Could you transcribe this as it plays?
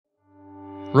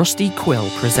Rusty Quill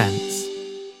presents.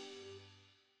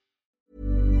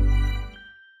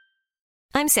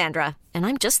 I'm Sandra, and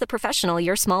I'm just the professional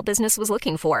your small business was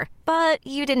looking for. But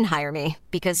you didn't hire me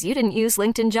because you didn't use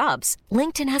LinkedIn Jobs.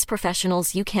 LinkedIn has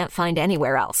professionals you can't find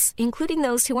anywhere else, including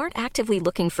those who aren't actively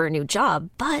looking for a new job,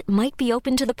 but might be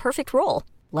open to the perfect role,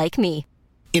 like me.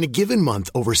 In a given month,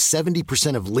 over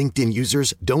 70% of LinkedIn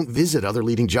users don't visit other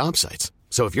leading job sites.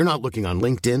 So if you're not looking on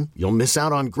LinkedIn, you'll miss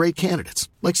out on great candidates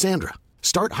like Sandra.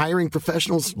 Start hiring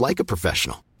professionals like a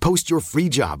professional. Post your free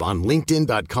job on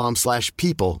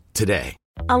linkedin.com/people today.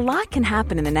 A lot can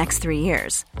happen in the next 3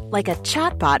 years. Like a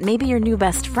chatbot may be your new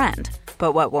best friend.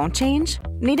 But what won't change?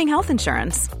 Needing health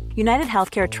insurance. United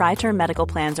Healthcare Tri-Term Medical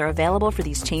Plans are available for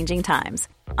these changing times.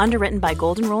 Underwritten by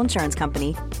Golden Rule Insurance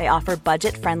Company, they offer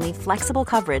budget-friendly, flexible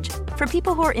coverage for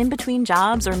people who are in between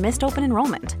jobs or missed open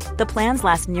enrollment. The plans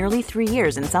last nearly 3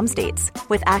 years in some states,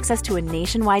 with access to a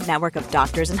nationwide network of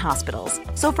doctors and hospitals.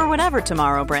 So for whatever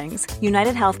tomorrow brings,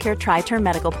 United Healthcare Tri-Term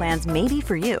Medical Plans may be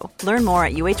for you. Learn more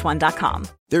at uh1.com.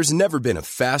 There's never been a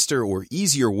faster or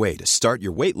easier way to start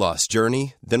your weight loss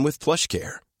journey than with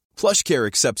PlushCare. PlushCare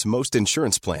accepts most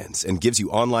insurance plans and gives you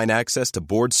online access to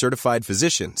board-certified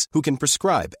physicians who can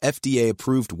prescribe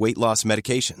FDA-approved weight loss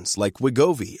medications like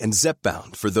Wegovy and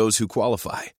Zepbound for those who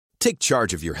qualify. Take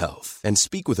charge of your health and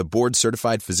speak with a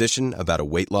board-certified physician about a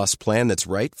weight loss plan that's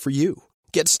right for you.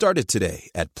 Get started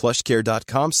today at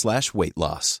plushcare.com/weight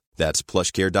loss. That's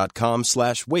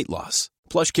plushcare.com/weight loss.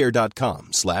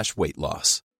 plushcare.com/weight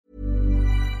loss.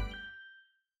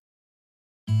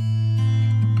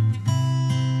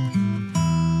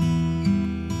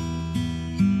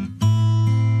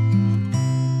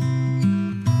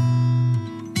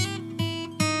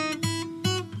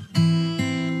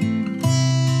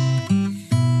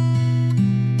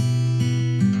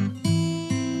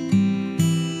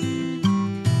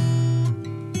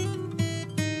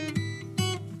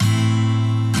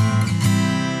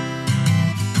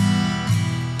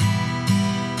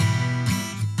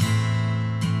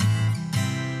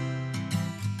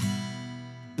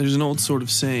 There's an old sort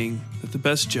of saying that the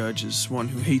best judge is one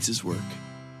who hates his work.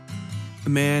 A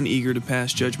man eager to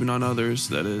pass judgment on others,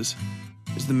 that is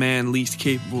the man least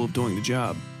capable of doing the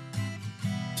job.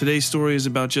 Today's story is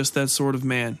about just that sort of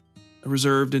man, a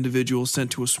reserved individual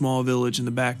sent to a small village in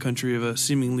the backcountry of a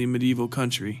seemingly medieval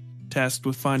country, tasked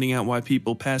with finding out why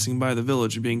people passing by the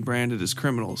village are being branded as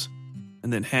criminals,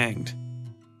 and then hanged.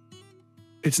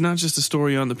 It's not just a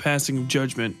story on the passing of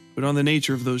judgment, but on the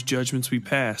nature of those judgments we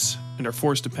pass, and are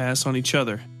forced to pass on each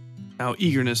other. How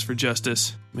eagerness for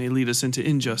justice may lead us into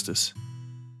injustice.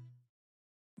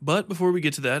 But before we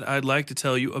get to that, I'd like to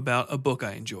tell you about a book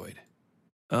I enjoyed.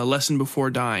 A Lesson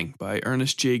Before Dying by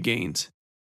Ernest J. Gaines.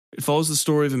 It follows the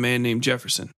story of a man named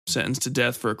Jefferson, sentenced to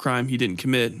death for a crime he didn't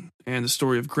commit, and the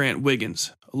story of Grant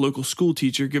Wiggins, a local school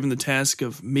teacher given the task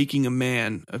of making a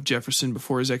man of Jefferson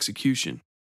before his execution.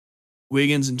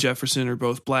 Wiggins and Jefferson are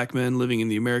both black men living in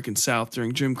the American South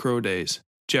during Jim Crow days.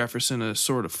 Jefferson, a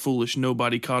sort of foolish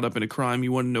nobody caught up in a crime he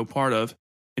wanted no part of,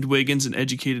 and Wiggins, an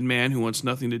educated man who wants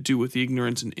nothing to do with the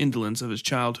ignorance and indolence of his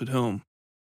childhood home.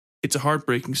 It's a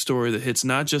heartbreaking story that hits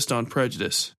not just on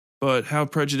prejudice, but how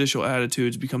prejudicial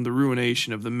attitudes become the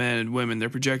ruination of the men and women they're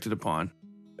projected upon,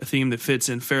 a theme that fits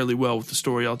in fairly well with the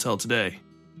story I'll tell today.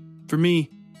 For me,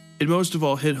 it most of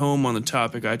all hit home on the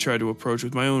topic I try to approach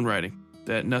with my own writing,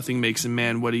 that nothing makes a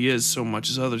man what he is so much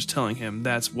as others telling him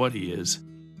that's what he is.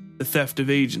 The theft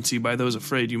of agency by those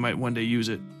afraid you might one day use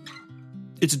it.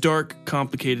 It's a dark,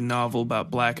 complicated novel about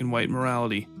black and white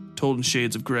morality, told in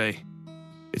shades of gray.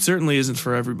 It certainly isn't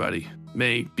for everybody.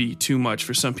 May be too much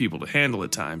for some people to handle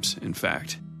at times, in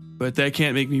fact. But that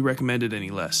can't make me recommend it any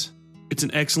less. It's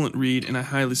an excellent read, and I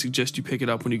highly suggest you pick it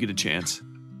up when you get a chance.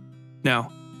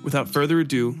 Now, without further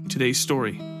ado, today's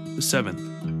story, The Seventh.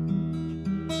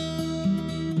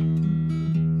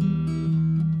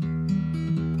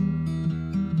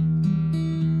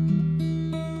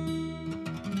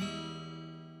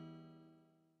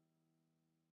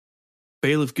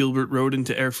 Bailiff Gilbert rode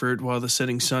into Erfurt while the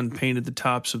setting sun painted the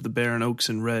tops of the barren oaks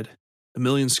in red, a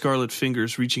million scarlet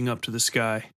fingers reaching up to the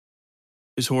sky.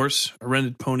 His horse, a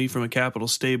rented pony from a capital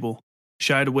stable,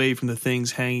 shied away from the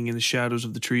things hanging in the shadows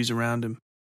of the trees around him.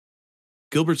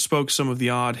 Gilbert spoke some of the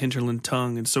odd hinterland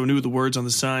tongue, and so knew the words on the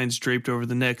signs draped over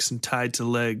the necks and tied to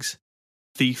legs.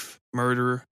 Thief,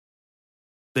 murderer.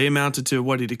 They amounted to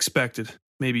what he'd expected,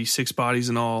 maybe 6 bodies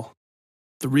in all.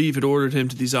 The Reeve had ordered him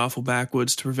to these awful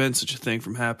backwoods to prevent such a thing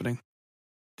from happening.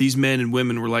 These men and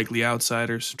women were likely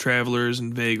outsiders, travelers,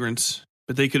 and vagrants,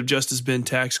 but they could have just as been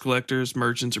tax collectors,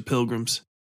 merchants, or pilgrims.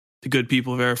 The good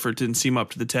people of Erfurt didn't seem up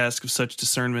to the task of such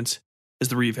discernments as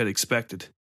the Reeve had expected.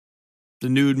 The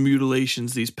nude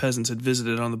mutilations these peasants had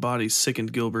visited on the bodies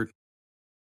sickened Gilbert.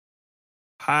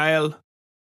 "Heil!"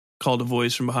 called a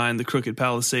voice from behind the crooked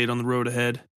palisade on the road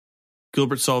ahead.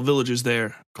 Gilbert saw villagers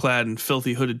there, clad in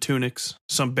filthy hooded tunics,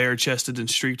 some bare-chested and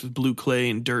streaked with blue clay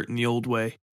and dirt in the old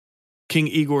way. King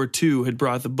Igor II had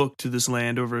brought the book to this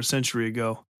land over a century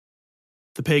ago.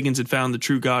 The pagans had found the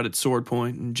true God at sword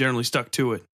point and generally stuck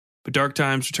to it, but dark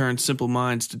times returned simple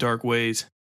minds to dark ways.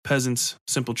 Peasants,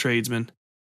 simple tradesmen,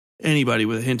 anybody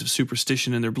with a hint of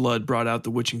superstition in their blood brought out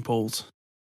the witching poles.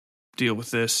 "Deal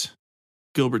with this,"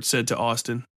 Gilbert said to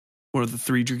Austin, one of the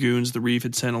 3 dragoons the Reeve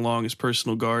had sent along as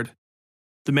personal guard.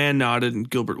 The man nodded, and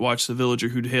Gilbert watched the villager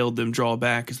who'd hailed them draw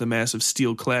back as the massive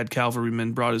steel-clad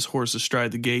cavalryman brought his horse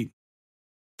astride the gate.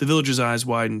 The villager's eyes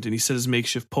widened, and he set his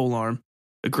makeshift polearm,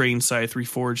 a grain scythe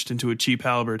reforged into a cheap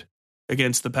halberd,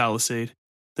 against the palisade,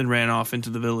 then ran off into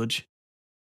the village.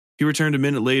 He returned a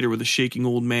minute later with a shaking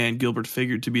old man Gilbert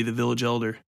figured to be the village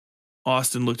elder.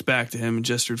 Austin looked back to him and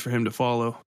gestured for him to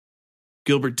follow.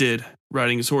 Gilbert did,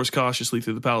 riding his horse cautiously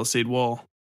through the palisade wall.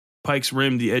 Pikes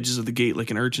rimmed the edges of the gate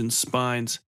like an urchin's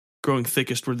spines, growing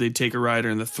thickest where they'd take a rider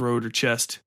in the throat or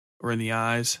chest, or in the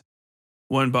eyes.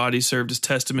 One body served as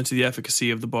testament to the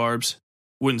efficacy of the barbs.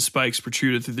 Wooden spikes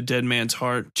protruded through the dead man's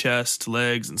heart, chest,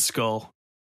 legs, and skull.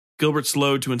 Gilbert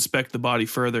slowed to inspect the body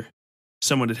further.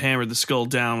 Someone had hammered the skull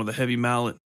down with a heavy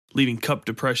mallet, leaving cup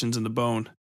depressions in the bone.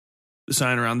 The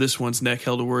sign around this one's neck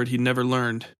held a word he'd never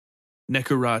learned: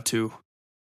 Nekaratu.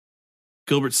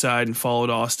 Gilbert sighed and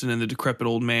followed Austin and the decrepit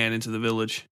old man into the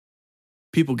village.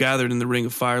 People gathered in the ring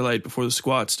of firelight before the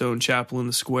squat stone chapel in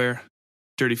the square.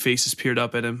 Dirty faces peered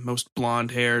up at him, most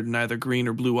blonde-haired, neither green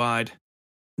or blue-eyed.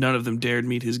 None of them dared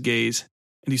meet his gaze,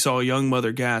 and he saw a young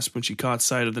mother gasp when she caught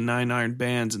sight of the 9 iron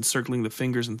bands encircling the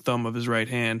fingers and thumb of his right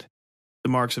hand, the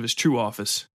marks of his true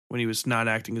office when he was not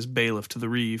acting as bailiff to the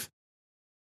Reeve.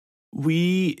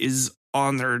 "We is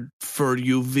honored for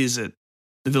you visit,"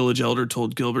 the village elder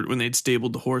told Gilbert when they'd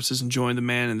stabled the horses and joined the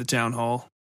man in the town hall.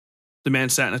 The man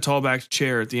sat in a tall-backed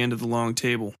chair at the end of the long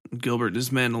table, and Gilbert and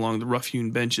his men along the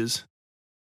rough-hewn benches.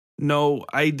 "No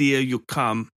idea you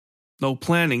come. No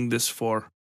planning this for.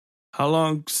 How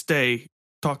long stay?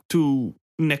 Talk to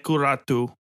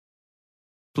Nekaratu."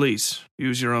 "Please,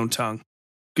 use your own tongue,"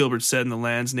 Gilbert said in the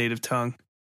land's native tongue.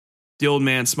 The old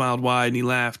man smiled wide and he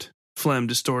laughed. Phlegm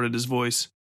distorted his voice.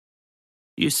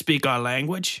 "You speak our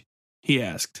language?" he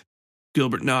asked.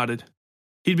 Gilbert nodded.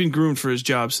 He'd been groomed for his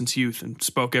job since youth and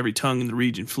spoke every tongue in the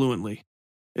region fluently.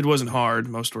 It wasn't hard,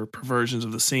 most were perversions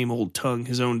of the same old tongue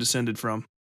his own descended from.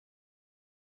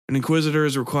 "An inquisitor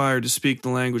is required to speak the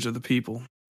language of the people,"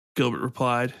 Gilbert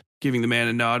replied, giving the man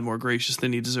a nod more gracious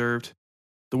than he deserved.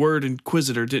 The word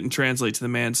inquisitor didn't translate to the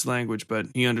man's language, but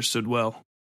he understood well.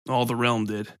 All the realm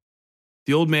did.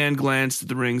 The old man glanced at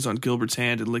the rings on Gilbert's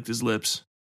hand and licked his lips.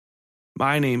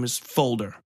 "My name is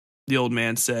Folder," the old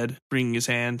man said, wringing his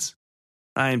hands.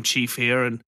 "I am chief here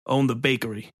and own the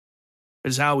bakery. It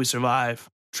is how we survive,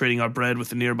 trading our bread with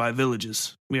the nearby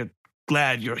villages. We are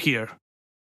glad you're here.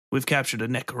 We've captured a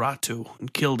Nekaratu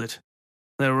and killed it.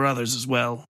 There were others as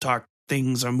well. Dark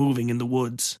things are moving in the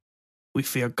woods. We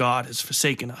fear God has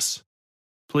forsaken us."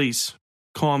 "Please,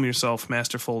 calm yourself,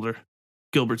 Master Folder,"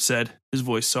 Gilbert said, his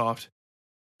voice soft.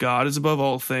 "God is above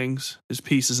all things. His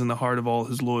peace is in the heart of all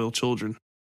his loyal children.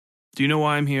 Do you know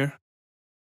why I'm here?"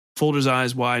 Folder's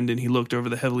eyes widened and he looked over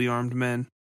the heavily armed men.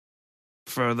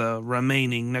 "For the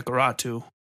remaining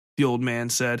Nekaratu," the old man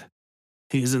said.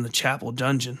 "He is in the chapel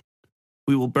dungeon.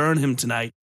 We will burn him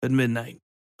tonight at midnight,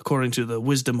 according to the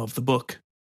wisdom of the book."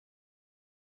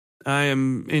 "I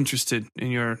am interested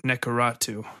in your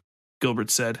Nekaratu,"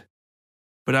 Gilbert said.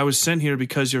 "But I was sent here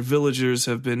because your villagers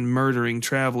have been murdering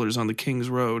travelers on the King's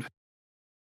Road."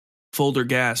 Folder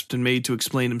gasped and made to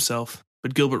explain himself,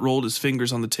 but Gilbert rolled his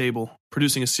fingers on the table,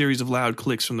 producing a series of loud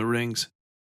clicks from the rings.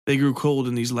 They grew cold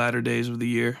in these latter days of the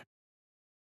year.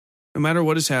 "No matter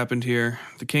what has happened here,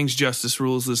 the King's justice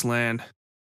rules this land.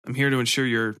 I'm here to ensure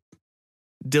your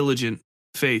diligent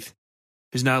faith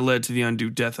has not led to the undue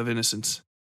death of innocents."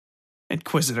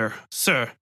 "Inquisitor,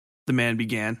 sir," the man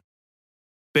began.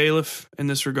 "Bailiff, in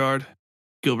this regard,"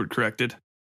 Gilbert corrected.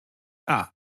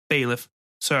 "Ah, bailiff,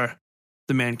 sir,"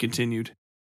 the man continued.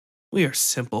 "We are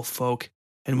simple folk,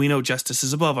 and we know justice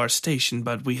is above our station,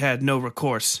 but we had no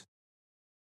recourse."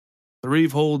 "The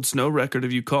Reeve holds no record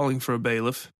of you calling for a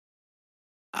bailiff."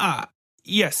 "Ah,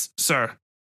 yes, sir,"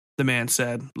 the man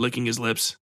said, licking his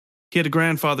lips. He had a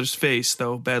grandfather's face,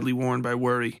 though badly worn by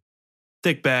worry.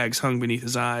 Thick bags hung beneath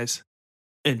his eyes.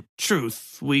 "In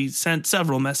truth, we sent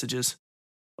several messages,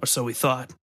 or so we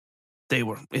thought. They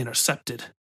were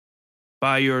intercepted."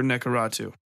 "By your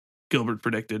Nekaratu," Gilbert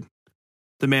predicted.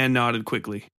 The man nodded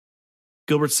quickly.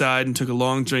 Gilbert sighed and took a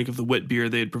long drink of the wit beer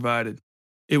they had provided.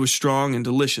 It was strong and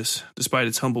delicious, despite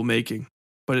its humble making,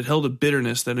 but it held a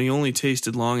bitterness that he only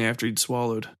tasted long after he'd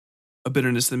swallowed. A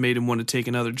bitterness that made him want to take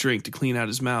another drink to clean out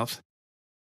his mouth.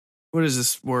 What is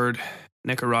this word,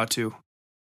 Nekaratu?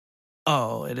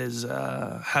 Oh, it is,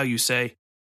 how you say,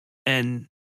 an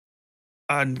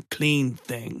unclean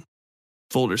thing,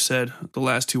 Folder said, the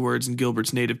last two words in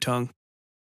Gilbert's native tongue.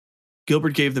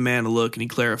 Gilbert gave the man a look and he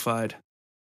clarified.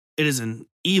 It is an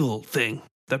evil thing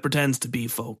that pretends to be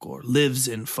folk or lives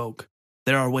in folk.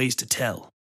 There are ways to tell.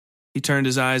 He turned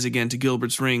his eyes again to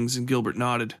Gilbert's rings and Gilbert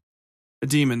nodded. A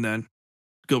demon, then,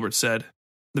 Gilbert said.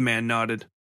 The man nodded.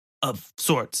 Of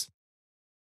sorts.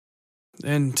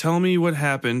 And tell me what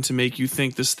happened to make you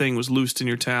think this thing was loosed in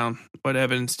your town. What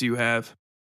evidence do you have?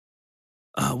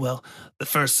 Well, the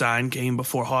first sign came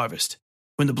before harvest,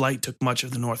 when the blight took much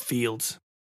of the north fields,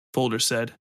 Folder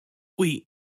said.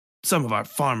 Some of our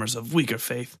farmers of weaker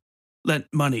faith, lent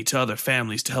money to other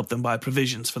families to help them buy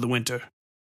provisions for the winter.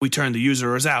 We turned the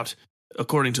usurers out,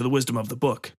 according to the wisdom of the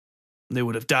book. They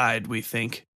would have died, we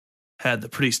think, had the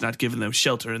priest not given them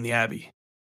shelter in the abbey.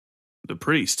 The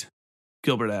priest?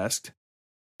 Gilbert asked.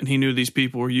 And he knew these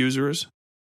people were usurers?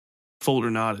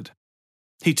 Folder nodded.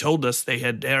 He told us they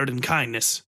had erred in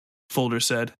kindness, Folder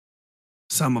said.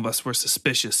 Some of us were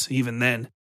suspicious, even then,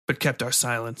 but kept our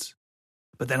silence.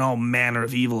 But then all manner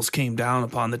of evils came down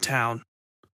upon the town.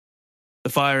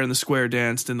 The fire in the square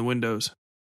danced in the windows.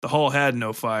 The hall had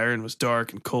no fire and was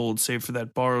dark and cold save for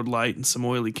that borrowed light and some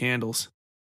oily candles.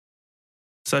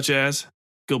 Such as?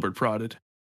 Gilbert prodded.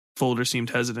 Folder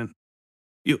seemed hesitant.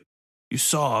 You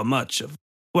saw much of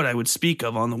what I would speak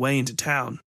of on the way into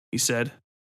town, he said.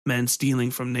 Men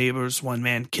stealing from neighbors, one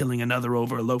man killing another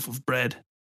over a loaf of bread.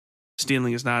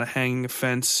 Stealing is not a hanging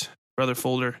offense, Brother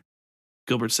Folder,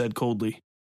 Gilbert said coldly.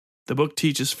 The book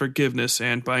teaches forgiveness,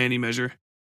 and by any measure,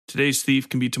 today's thief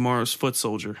can be tomorrow's foot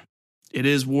soldier. It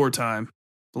is wartime.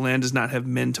 The land does not have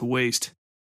men to waste.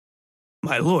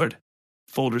 My lord,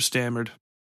 Folder stammered.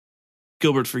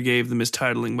 Gilbert forgave the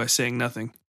mistitling by saying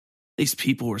nothing. These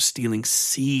people were stealing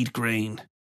seed grain.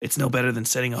 It's no better than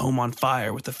setting a home on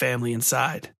fire with the family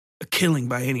inside. A killing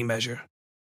by any measure.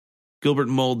 Gilbert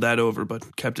mulled that over,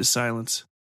 but kept his silence.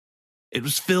 It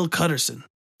was Phil Cutterson,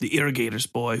 the irrigator's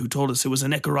boy, who told us it was a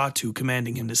Nekaratu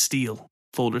commanding him to steal,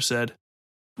 Folder said.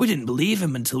 We didn't believe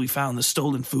him until we found the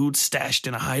stolen food stashed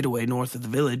in a hideaway north of the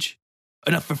village.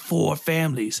 Enough for 4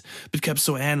 families, but kept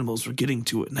so animals were getting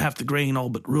to it and half the grain all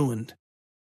but ruined.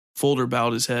 Folder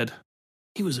bowed his head.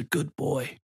 He was a good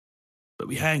boy, but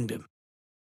we hanged him.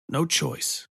 No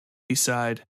choice, he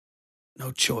sighed.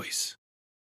 No choice.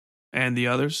 And the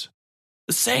others?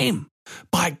 The same.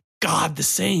 By God, the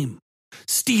same.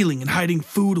 Stealing and hiding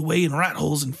food away in rat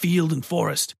holes in field and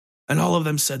forest. And all of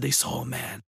them said they saw a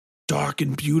man, dark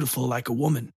and beautiful like a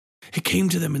woman. He came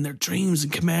to them in their dreams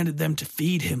and commanded them to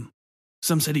feed him.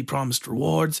 Some said he promised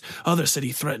rewards. Others said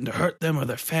he threatened to hurt them or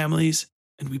their families.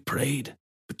 And we prayed,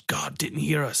 but God didn't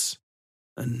hear us.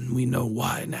 And we know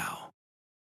why now.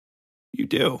 You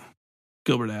do?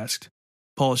 Gilbert asked,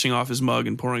 polishing off his mug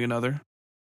and pouring another.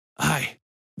 Aye,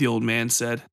 the old man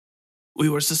said. We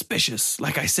were suspicious,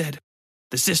 like I said.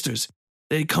 The sisters,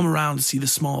 they'd come around to see the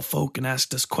small folk and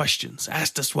asked us questions,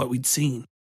 asked us what we'd seen.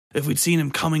 If we'd seen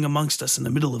him coming amongst us in the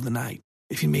middle of the night,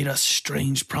 if he made us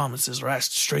strange promises or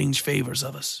asked strange favors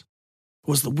of us. It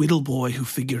was the Whittle boy who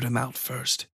figured him out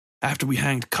first, after we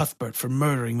hanged Cuthbert for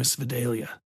murdering Miss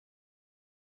Vidalia.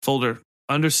 Folder,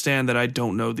 understand that I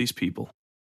don't know these people.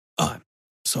 Oh, I'm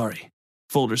sorry,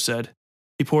 Folder said.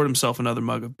 He poured himself another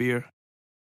mug of beer.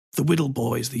 The Whittle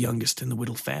boy is the youngest in the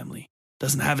Whittle family.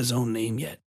 Doesn't have his own name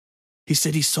yet. He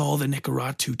said he saw the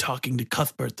Nekaratu talking to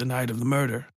Cuthbert the night of the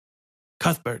murder.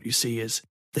 Cuthbert, you see, is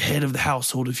the head of the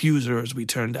household of usurers we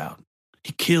turned out.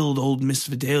 He killed old Miss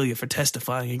Vidalia for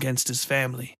testifying against his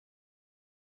family.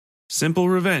 Simple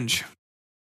revenge,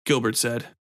 Gilbert said.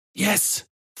 Yes,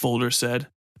 Folder said.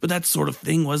 But that sort of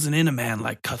thing wasn't in a man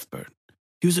like Cuthbert.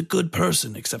 He was a good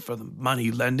person, except for the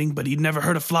money lending, but he'd never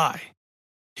hurt a fly.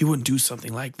 He wouldn't do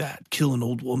something like that, kill an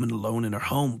old woman alone in her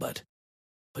home, but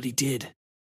he did.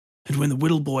 And when the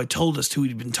Whittle boy told us who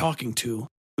he'd been talking to,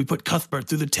 we put Cuthbert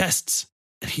through the tests,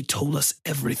 and he told us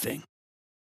everything.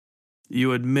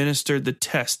 You administered the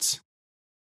tests,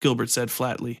 Gilbert said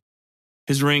flatly.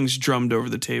 His rings drummed over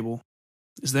the table.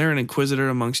 Is there an inquisitor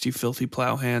amongst you filthy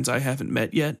plowhands I haven't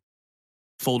met yet?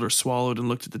 Folder swallowed and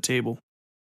looked at the table.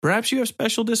 Perhaps you have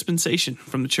special dispensation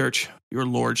from the church, your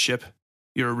lordship.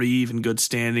 You're a reeve in good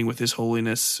standing with his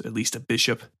holiness, at least a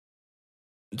bishop.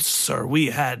 Sir, we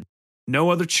had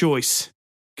no other choice,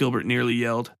 Gilbert nearly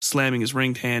yelled, slamming his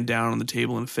ringed hand down on the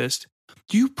table in a fist.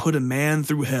 You put a man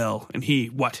through hell, and he,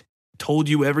 what, told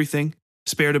you everything?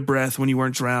 Spared a breath when you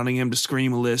weren't drowning him to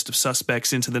scream a list of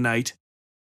suspects into the night?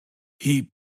 He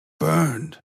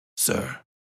burned, sir,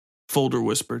 Folder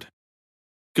whispered.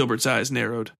 Gilbert's eyes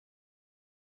narrowed.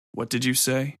 What did you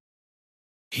say?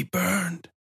 He burned,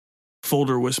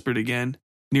 Folder whispered again,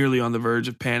 nearly on the verge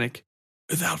of panic.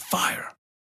 Without fire.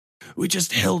 We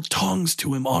just held tongs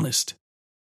to him, honest.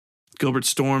 Gilbert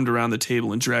stormed around the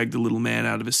table and dragged the little man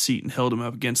out of his seat and held him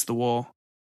up against the wall.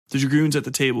 The dragoons at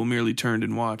the table merely turned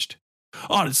and watched.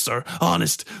 Honest, sir,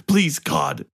 honest, please,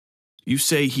 God. You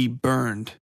say he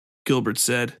burned, Gilbert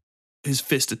said, his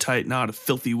fist a tight knot of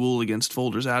filthy wool against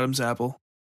Folder's Adam's apple.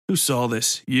 Who saw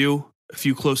this? You? A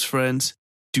few close friends?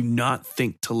 Do not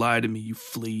think to lie to me, you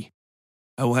flea.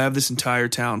 I will have this entire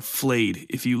town flayed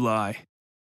if you lie.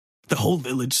 The whole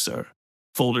village, sir,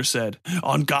 Folder said.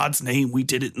 On God's name, we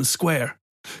did it in the square.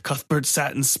 Cuthbert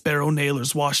sat in Sparrow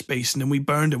Naylor's wash basin and we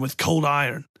burned him with cold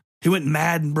iron. He went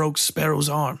mad and broke Sparrow's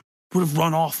arm. Would have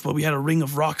run off, but we had a ring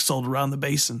of rock salt around the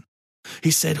basin.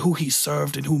 He said who he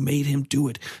served and who made him do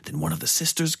it. Then one of the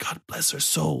sisters, God bless her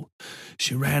soul,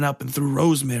 she ran up and threw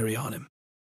rosemary on him.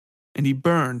 And he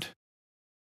burned,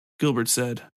 Gilbert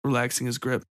said, relaxing his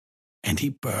grip. And he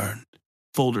burned,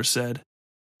 Folder said.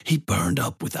 He burned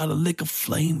up without a lick of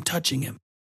flame touching him,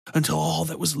 until all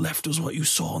that was left was what you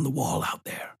saw on the wall out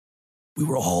there. We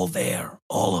were all there,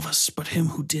 all of us, but him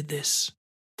who did this,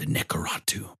 the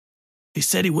Nekaratu. He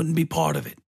said he wouldn't be part of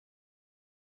it.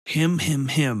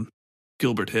 Him,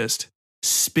 Gilbert hissed.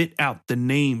 Spit out the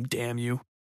name, damn you.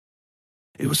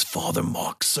 It was Father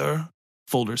Mark, sir,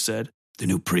 Folder said, the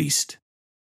new priest.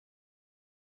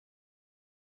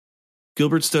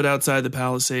 Gilbert stood outside the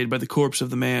palisade by the corpse of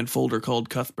the man Folder called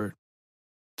Cuthbert.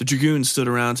 The dragoons stood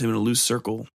around him in a loose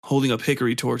circle, holding up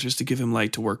hickory torches to give him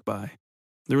light to work by.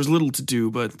 There was little to do,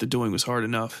 but the doing was hard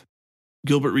enough.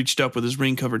 Gilbert reached up with his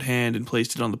ring-covered hand and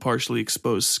placed it on the partially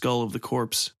exposed skull of the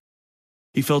corpse.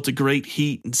 He felt a great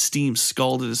heat and steam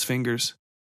scalded his fingers.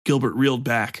 Gilbert reeled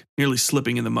back, nearly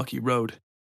slipping in the mucky road.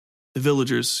 The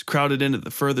villagers, crowded in at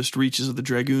the furthest reaches of the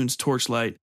dragoons'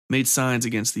 torchlight, made signs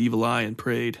against the evil eye and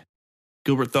prayed.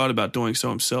 Gilbert thought about doing so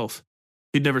himself.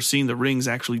 He'd never seen the rings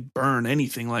actually burn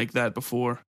anything like that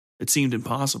before. It seemed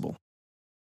impossible.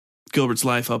 Gilbert's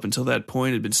life up until that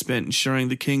point had been spent ensuring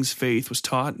the king's faith was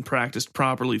taught and practiced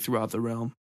properly throughout the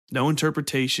realm. No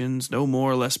interpretations, no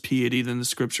more or less piety than the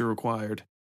scripture required.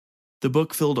 The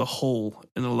book filled a hole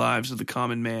in the lives of the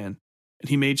common man, and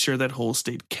he made sure that hole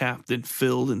stayed capped and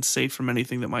filled and safe from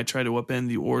anything that might try to upend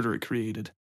the order it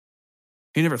created.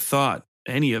 He never thought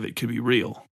any of it could be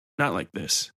real. Not like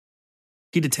this.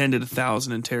 He'd attended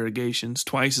 1,000 interrogations,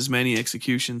 twice as many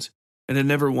executions, and had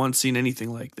never once seen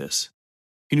anything like this.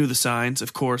 He knew the signs,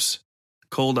 of course.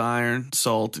 Cold iron,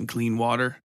 salt, and clean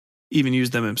water. Even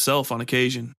used them himself on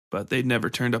occasion, but they'd never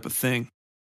turned up a thing.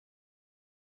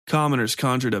 Commoners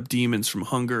conjured up demons from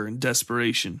hunger and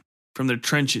desperation, from their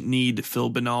trenchant need to fill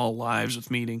banal lives with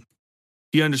meaning.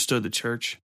 He understood the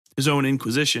church, his own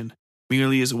inquisition,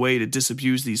 merely as a way to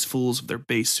disabuse these fools of their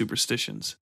base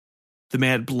superstitions. The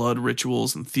mad blood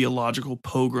rituals and theological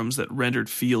pogroms that rendered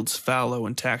fields fallow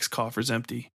and tax coffers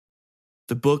empty.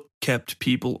 The book kept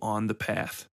people on the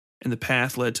path, and the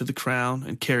path led to the crown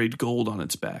and carried gold on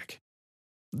its back.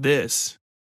 This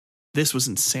was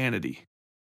insanity.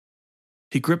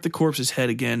 He gripped the corpse's head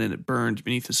again and it burned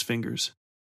beneath his fingers.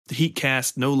 The heat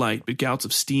cast no light, but gouts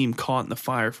of steam caught in the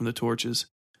fire from the torches.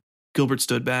 Gilbert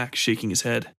stood back, shaking his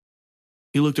head.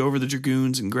 He looked over the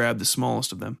dragoons and grabbed the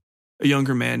smallest of them, a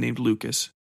younger man named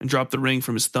Lucas, and dropped the ring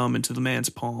from his thumb into the man's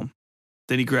palm.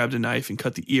 Then he grabbed a knife and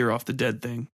cut the ear off the dead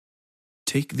thing.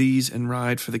 Take these and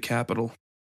ride for the capital,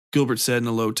 Gilbert said in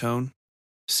a low tone.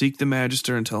 Seek the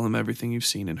Magister and tell him everything you've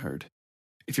seen and heard.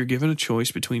 If you're given a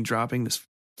choice between dropping this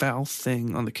foul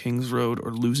thing on the King's Road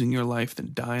or losing your life,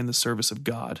 then die in the service of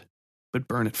God, but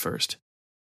burn it first.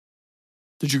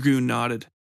 The dragoon nodded.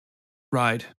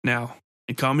 Ride, now,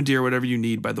 and commandeer whatever you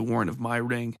need by the warrant of my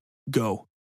ring. Go.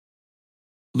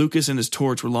 Lucas and his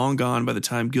torch were long gone by the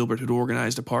time Gilbert had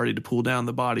organized a party to pull down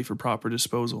the body for proper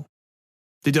disposal.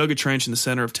 They dug a trench in the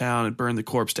center of town and burned the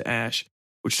corpse to ash,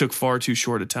 which took far too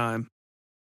short a time.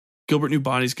 Gilbert knew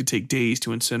bodies could take days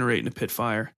to incinerate in a pit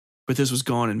fire, but this was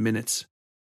gone in minutes.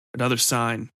 Another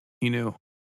sign, he knew.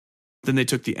 Then they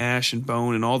took the ash and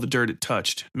bone and all the dirt it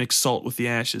touched, mixed salt with the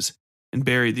ashes, and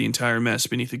buried the entire mess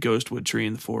beneath a ghostwood tree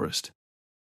in the forest.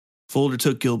 Folder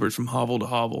took Gilbert from hovel to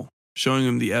hovel, showing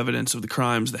him the evidence of the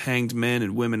crimes the hanged men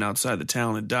and women outside the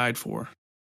town had died for.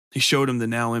 He showed him the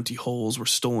now empty holes where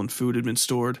stolen food had been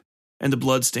stored, and the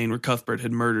bloodstain where Cuthbert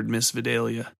had murdered Miss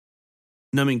Vidalia.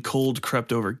 Numbing cold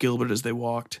crept over Gilbert as they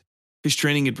walked. His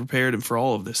training had prepared him for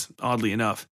all of this, oddly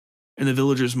enough, and the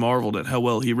villagers marveled at how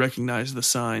well he recognized the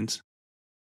signs.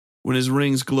 When his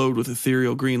rings glowed with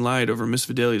ethereal green light over Miss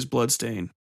Vidalia's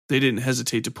bloodstain, they didn't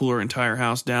hesitate to pull her entire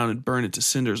house down and burn it to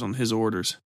cinders on his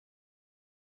orders.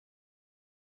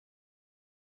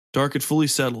 Dark had fully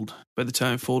settled by the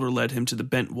time Folder led him to the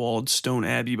bent-walled stone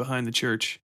abbey behind the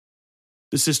church.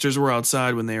 The sisters were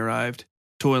outside when they arrived,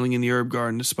 toiling in the herb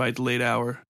garden despite the late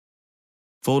hour.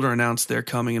 Folder announced their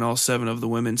coming, and all 7 of the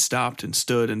women stopped and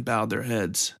stood and bowed their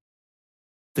heads.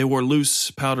 They wore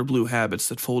loose, powder-blue habits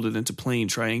that folded into plain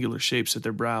triangular shapes at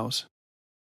their brows.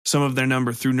 Some of their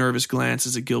number threw nervous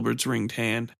glances at Gilbert's ringed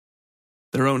hand.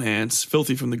 Their own hands,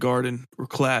 filthy from the garden, were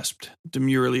clasped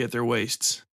demurely at their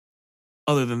waists.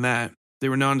 Other than that, they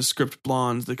were nondescript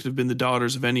blondes that could have been the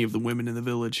daughters of any of the women in the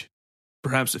village.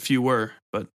 Perhaps a few were,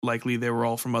 but likely they were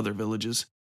all from other villages,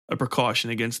 a precaution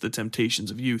against the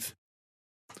temptations of youth.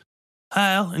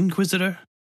 "Hail, Inquisitor,"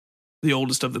 the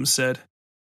oldest of them said.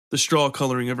 The straw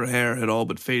coloring of her hair had all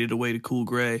but faded away to cool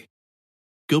gray.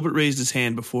 Gilbert raised his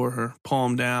hand before her,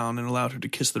 palm down, and allowed her to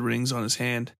kiss the rings on his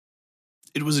hand.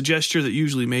 It was a gesture that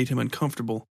usually made him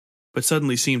uncomfortable, but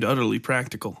suddenly seemed utterly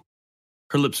practical.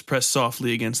 Her lips pressed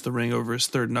softly against the ring over his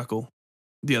third knuckle.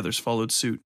 The others followed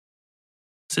suit.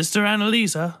 "Sister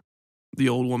Annalisa," the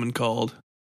old woman called.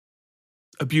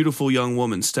 A beautiful young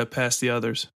woman stepped past the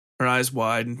others, her eyes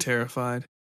wide and terrified.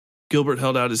 Gilbert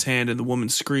held out his hand, and the woman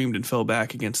screamed and fell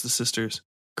back against the sisters,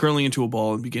 curling into a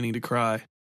ball and beginning to cry.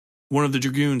 One of the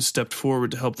dragoons stepped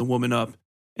forward to help the woman up,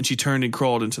 and she turned and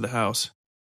crawled into the house.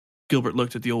 Gilbert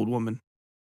looked at the old woman.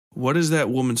 "What is that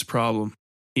woman's problem?"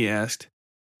 he asked.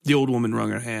 The old woman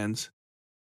wrung her hands.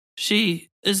 "She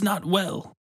is not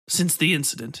well since the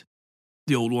incident,"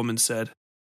 the old woman said.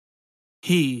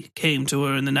 "He came to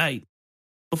her in the night,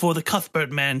 before the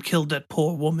Cuthbert man killed that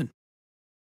poor woman.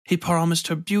 He promised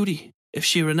her beauty if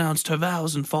she renounced her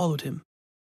vows and followed him."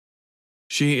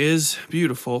 "She is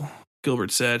beautiful,"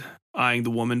 Gilbert said, eyeing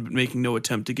the woman but making no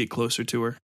attempt to get closer to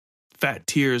her. Fat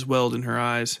tears welled in her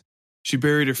eyes. She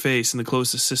buried her face in the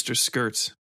closest sister's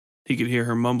skirts. He could hear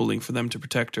her mumbling for them to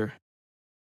protect her.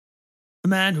 "The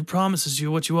man who promises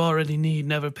you what you already need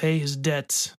never pay his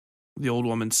debts," the old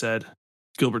woman said.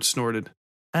 Gilbert snorted.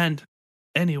 "And,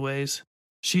 anyways,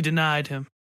 she denied him.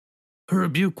 Her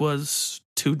rebuke was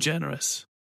too generous,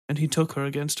 and he took her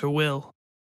against her will."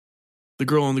 The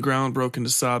girl on the ground broke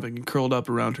into sobbing and curled up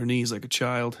around her knees like a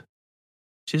child.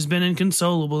 "She's been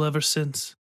inconsolable ever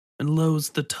since, and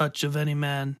loathes the touch of any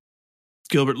man."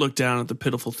 Gilbert looked down at the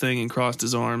pitiful thing and crossed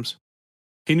his arms.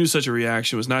 He knew such a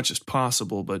reaction was not just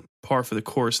possible, but par for the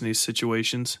course in these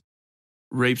situations.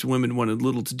 Raped women wanted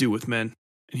little to do with men,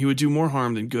 and he would do more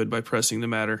harm than good by pressing the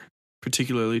matter,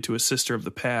 particularly to a sister of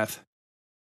the path.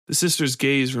 The sister's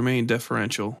gaze remained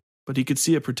deferential, but he could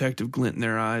see a protective glint in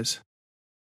their eyes.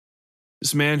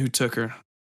 "This man who took her,"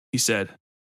 he said,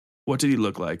 "what did he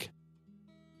look like?"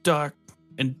 "Dark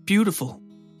and beautiful,"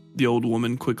 the old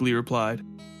woman quickly replied,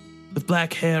 "with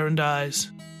black hair and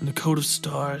eyes, and a coat of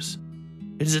stars.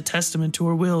 It is a testament to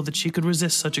her will that she could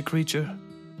resist such a creature."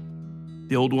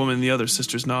 The old woman and the other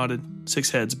sisters nodded, 6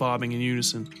 heads bobbing in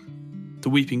unison. The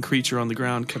weeping creature on the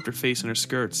ground kept her face in her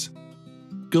skirts.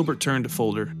 Gilbert turned to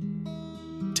Folder.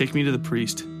 "Take me to the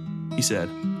priest," he said.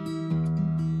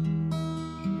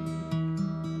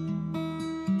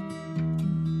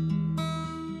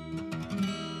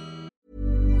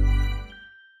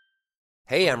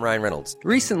 Hey, I'm Ryan Reynolds.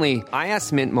 Recently, I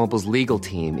asked Mint Mobile's legal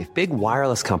team if big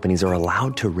wireless companies are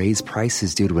allowed to raise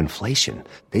prices due to inflation.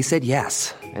 They said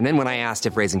yes. And then when I asked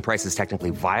if raising prices technically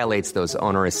violates those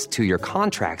onerous 2-year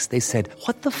contracts, they said,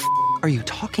 "What the f*** are you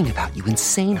talking about, you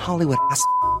insane Hollywood ass?"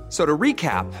 So to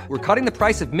recap, we're cutting the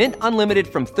price of Mint Unlimited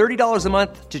from $30 a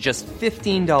month to just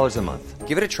 $15 a month.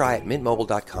 Give it a try at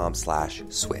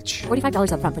mintmobile.com/switch.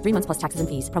 $45 up front for 3 months plus taxes and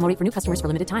fees. Promo rate for new customers for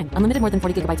limited time. Unlimited more than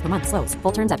 40 gigabytes per month. Slows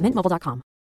full terms at mintmobile.com.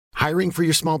 Hiring for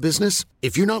your small business?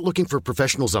 If you're not looking for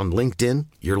professionals on LinkedIn,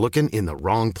 you're looking in the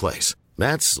wrong place.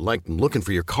 That's like looking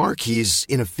for your car keys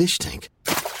in a fish tank.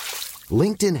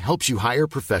 LinkedIn helps you hire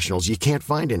professionals you can't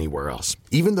find anywhere else,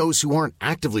 even those who aren't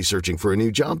actively searching for a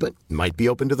new job but might be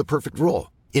open to the perfect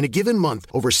role. In a given month,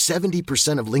 over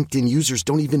 70% of LinkedIn users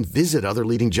don't even visit other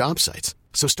leading job sites.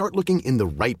 So start looking in the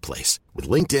right place. With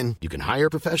LinkedIn, you can hire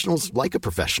professionals like a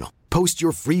professional. Post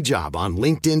your free job on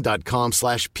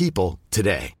linkedin.com/people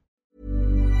today.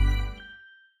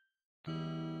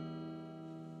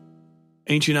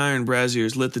 Ancient iron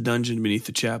braziers lit the dungeon beneath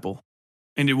the chapel.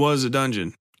 And it was a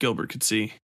dungeon, Gilbert could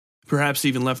see. perhaps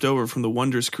even left over from the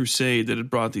wondrous crusade that had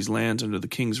brought these lands under the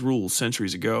king's rule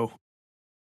centuries ago.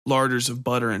 Larders of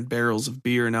butter and barrels of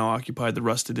beer now occupied the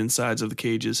rusted insides of the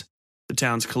cages, the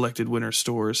town's collected winter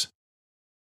stores.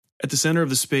 At the center of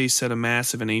the space sat a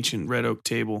massive and ancient red oak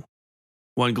table.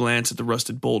 One glance at the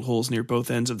rusted bolt holes near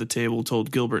both ends of the table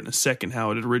told Gilbert in a second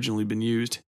how it had originally been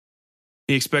used.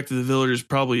 He expected the villagers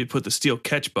probably had put the steel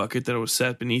catch bucket that was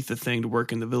set beneath the thing to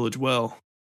work in the village well.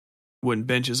 Wooden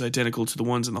benches identical to the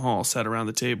ones in the hall sat around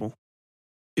the table.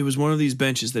 It was one of these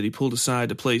benches that he pulled aside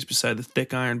to place beside the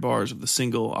thick iron bars of the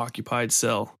single occupied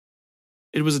cell.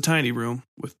 It was a tiny room,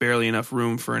 with barely enough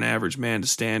room for an average man to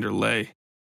stand or lay.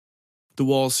 The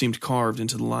walls seemed carved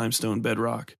into the limestone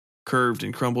bedrock, curved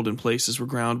and crumbled in places where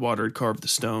groundwater had carved the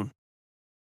stone.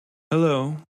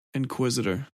 "Hello,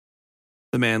 Inquisitor,"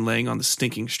 the man laying on the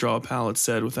stinking straw pallet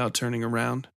said without turning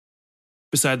around.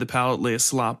 Beside the pallet lay a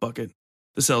slop bucket,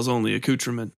 the cell's only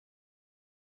accoutrement.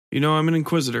 "You know I'm an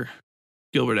Inquisitor?"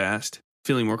 Gilbert asked,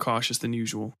 feeling more cautious than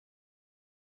usual.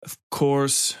 "Of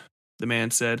course," the man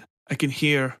said. "I can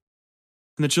hear.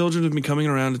 And the children have been coming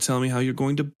around to tell me how you're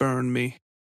going to burn me."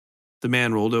 The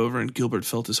man rolled over and Gilbert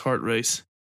felt his heart race.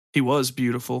 He was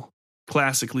beautiful,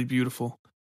 classically beautiful,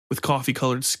 with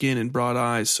coffee-colored skin and broad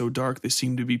eyes so dark they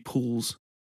seemed to be pools.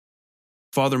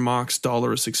 Father Mock's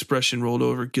dolorous expression rolled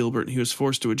over Gilbert and he was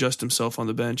forced to adjust himself on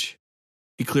the bench.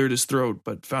 He cleared his throat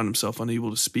but found himself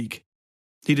unable to speak.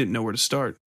 He didn't know where to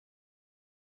start.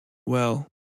 "Well?"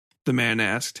 the man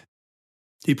asked.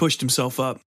 He pushed himself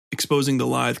up, exposing the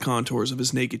lithe contours of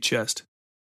his naked chest.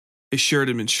 His shirt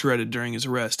had been shredded during his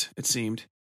arrest, it seemed,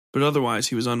 but otherwise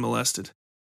he was unmolested.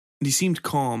 And he seemed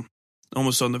calm,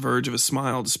 almost on the verge of a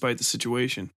smile despite the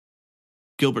situation.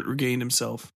 Gilbert regained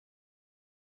himself.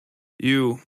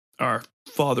 "You are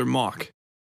Father Mock?"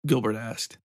 Gilbert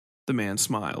asked. The man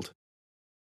smiled.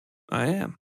 "I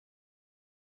am."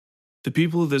 "The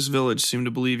people of this village seem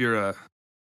to believe you're a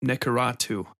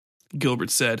Nekaratu,"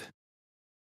 Gilbert said.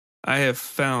 "I have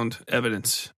found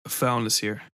evidence of foulness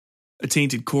here. A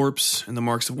tainted corpse and the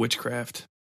marks of witchcraft."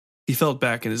 He felt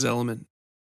back in his element.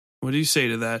 "What do you say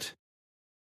to that?"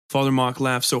 Father Mock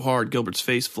laughed so hard Gilbert's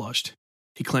face flushed.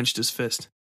 He clenched his fist.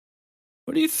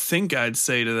 "What do you think I'd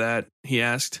say to that?" he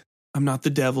asked. "I'm not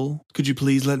the devil. Could you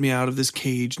please let me out of this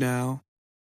cage now?"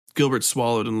 Gilbert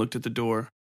swallowed and looked at the door.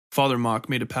 Father Mock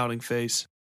made a pouting face.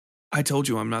 "I told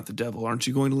you I'm not the devil. Aren't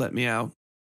you going to let me out?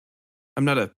 I'm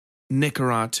not a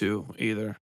Nikaratu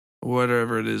either, or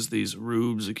whatever it is these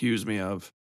rubes accuse me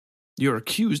of." "You're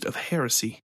accused of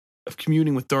heresy, of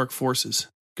communing with dark forces,"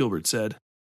 Gilbert said.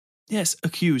 "Yes,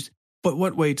 accused, but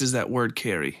what weight does that word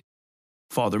carry?"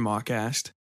 Father Mock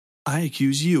asked. "I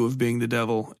accuse you of being the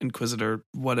devil, Inquisitor,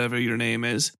 whatever your name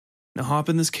is. Now hop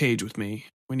in this cage with me.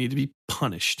 We need to be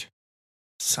punished."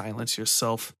 "Silence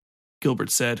yourself,"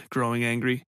 Gilbert said, growing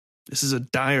angry. "This is a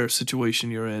dire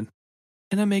situation you're in."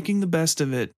 "And I'm making the best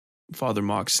of it," Father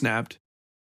Mock snapped.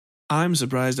 "I'm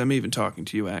surprised I'm even talking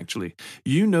to you, actually.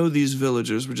 You know these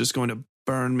villagers were just going to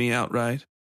burn me outright.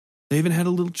 They even had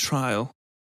a little trial.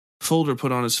 Folder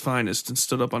put on his finest and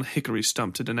stood up on a hickory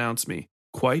stump to denounce me.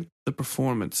 Quite the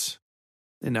performance."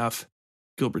 "Enough,"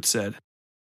 Gilbert said.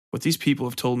 "What these people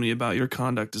have told me about your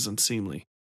conduct is unseemly.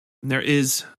 And there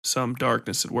is some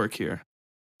darkness at work here."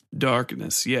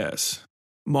 "Darkness, yes."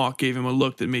 Mock gave him a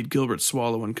look that made Gilbert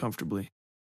swallow uncomfortably.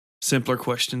 "Simpler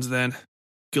questions, then,"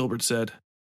 Gilbert said.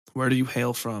 "Where do you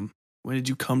hail from? When did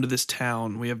you come to this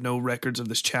town? We have no records of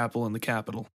this chapel in the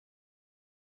capital."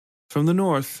 "From the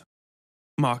north,"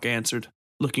 Mock answered,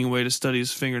 looking away to study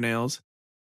his fingernails.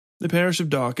 "The parish of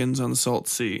Dawkins on the Salt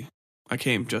Sea. I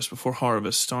came just before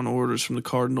harvest on orders from the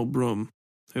Cardinal Broom,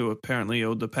 who apparently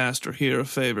owed the pastor here a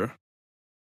favor."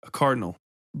 "A cardinal?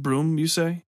 Broom, you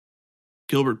say?"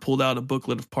 Gilbert pulled out a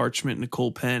booklet of parchment and a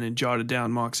coal pen and jotted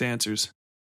down Mock's answers.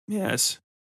 "Yes,"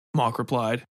 Mock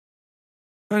replied.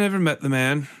 "I never met the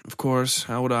man, of course.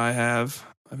 How would I have?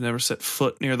 I've never set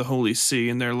foot near the Holy See,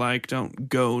 and their like don't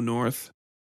go north."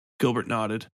 Gilbert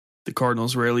nodded. The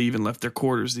cardinals rarely even left their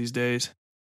quarters these days.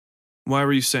 "Why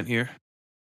were you sent here?"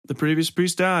 "The previous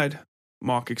priest died,"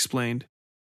 Mock explained.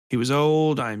 "He was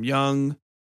old, I am young,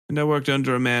 and I worked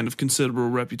under a man of considerable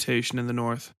reputation in the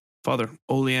north, Father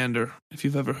Oleander, if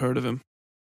you've ever heard of him."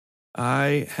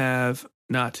 "I have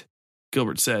not,"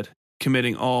 Gilbert said,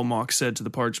 committing all Mock said to the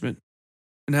parchment.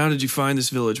 "And how did you find this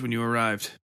village when you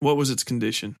arrived? What was its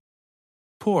condition?"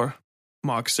 "Poor,"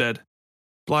 Mock said.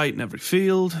 "Blight in every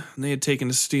field, and they had taken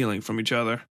to stealing from each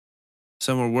other.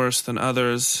 Some were worse than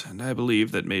others, and I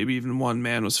believe that maybe even one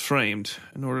man was framed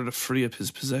in order to free up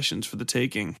his possessions for the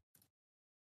taking."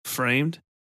 "Framed?"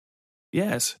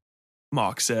 "Yes,"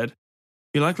 Mock said.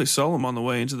 "You likely saw him on the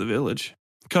way into the village.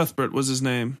 Cuthbert was his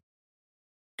name.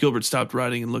 Gilbert stopped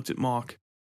writing and looked at Mock.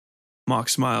 Mock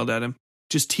smiled at him,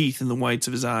 just teeth and the whites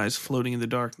of his eyes floating in the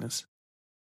darkness.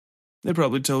 They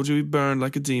probably told you he burned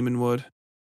like a demon would.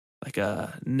 Like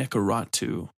a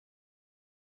Nekaratu.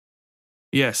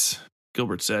 Yes,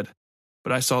 Gilbert said,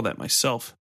 but I saw that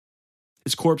myself.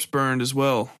 His corpse burned as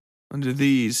well, under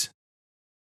these.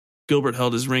 Gilbert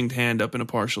held his ringed hand up in a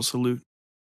partial salute.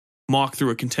 Mock threw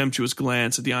a contemptuous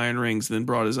glance at the iron rings, then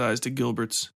brought his eyes to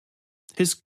Gilbert's.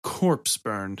 His corpse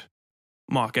burned,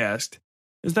 Mock asked.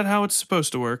 Is that how it's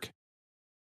supposed to work?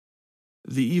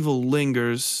 The evil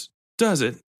lingers. Does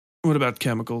it? What about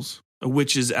chemicals? A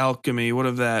witch's alchemy, what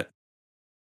of that?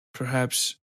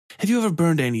 Perhaps. Have you ever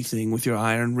burned anything with your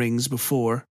iron rings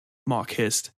before? Mock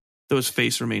hissed, though his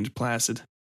face remained placid.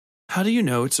 How do you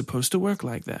know it's supposed to work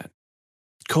like that?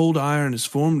 Cold iron has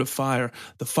formed a fire,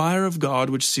 the fire of God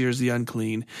which sears the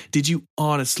unclean. Did you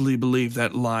honestly believe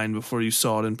that line before you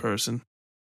saw it in person?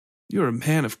 You're a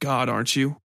man of God, aren't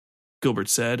you? Gilbert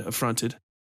said, affronted.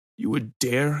 You would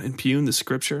dare impugn the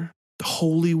scripture, the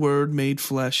holy word made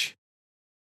flesh?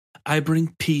 I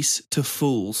bring peace to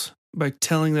fools by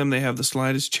telling them they have the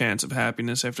slightest chance of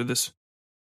happiness after this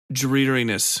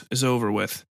dreariness is over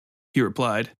with, he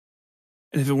replied.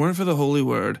 And if it weren't for the holy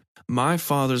word, my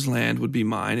father's land would be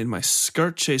mine, and my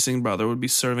skirt-chasing brother would be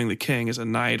serving the king as a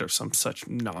knight or some such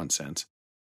nonsense.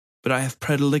 But I have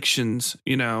predilections,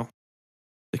 you know,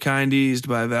 the kind eased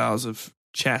by vows of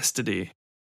chastity.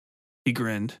 He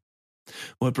grinned.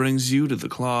 What brings you to the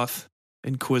cloth,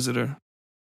 Inquisitor?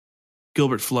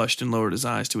 Gilbert flushed and lowered his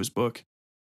eyes to his book.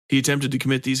 He attempted to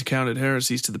commit these accounted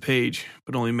heresies to the page,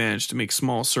 but only managed to make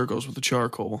small circles with the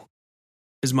charcoal.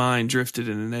 His mind drifted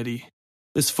in an eddy.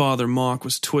 This Father Mock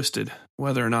was twisted,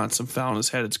 whether or not some foulness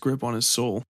had its grip on his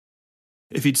soul.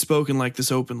 If he'd spoken like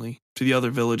this openly, to the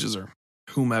other villages or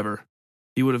whomever,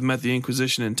 he would have met the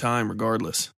Inquisition in time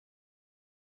regardless.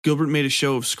 Gilbert made a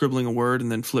show of scribbling a word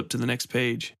and then flipped to the next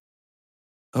page.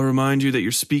 I'll remind you that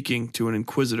you're speaking to an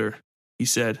Inquisitor, he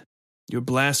said. Your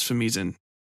blasphemies and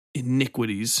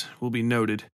iniquities will be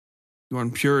noted. Your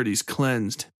impurities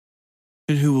cleansed.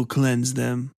 And who will cleanse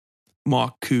them?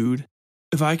 Mock cooed.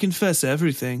 If I confess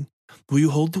everything, will you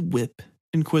hold the whip,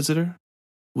 Inquisitor?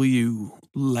 Will you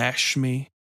lash me?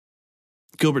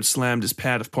 Gilbert slammed his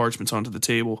pad of parchments onto the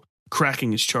table,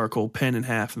 cracking his charcoal pen in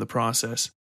half in the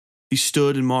process. He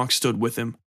stood and Mock stood with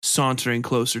him, sauntering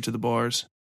closer to the bars.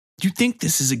 You think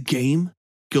this is a game?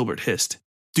 Gilbert hissed.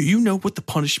 Do you know what the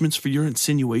punishments for your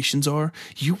insinuations are?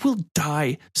 You will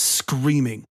die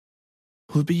screaming.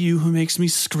 Will it be you who makes me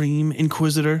scream,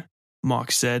 Inquisitor?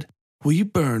 Mock said. Will you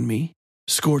burn me?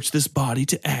 Scorch this body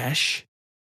to ash?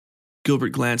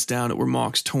 Gilbert glanced down at where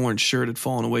Mock's torn shirt had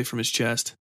fallen away from his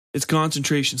chest. Its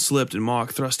concentration slipped and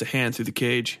Mock thrust a hand through the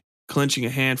cage, clenching a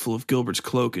handful of Gilbert's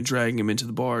cloak and dragging him into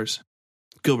the bars.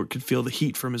 Gilbert could feel the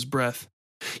heat from his breath.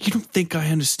 You don't think I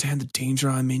understand the danger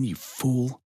I'm in, you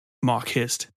fool? Mock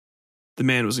hissed. The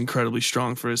man was incredibly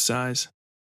strong for his size.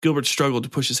 Gilbert struggled to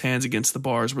push his hands against the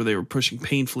bars where they were pushing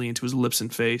painfully into his lips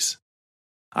and face.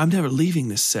 I'm never leaving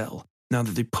this cell, now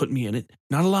that they put me in it.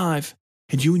 Not alive.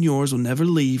 And you and yours will never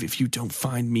leave if you don't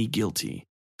find me guilty.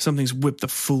 Something's whipped the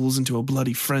fools into a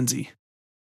bloody frenzy.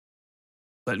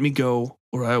 Let me go,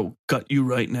 or I will gut you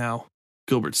right now,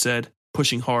 Gilbert said,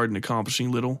 pushing hard and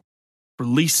accomplishing little.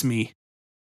 Release me.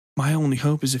 My only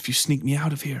hope is if you sneak me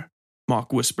out of here,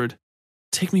 Mock whispered.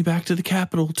 Take me back to the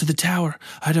capital, to the tower.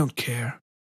 I don't care.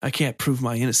 I can't prove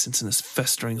my innocence in this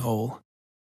festering hole.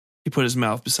 He put his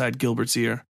mouth beside Gilbert's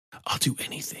ear. I'll do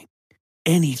anything.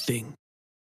 Anything.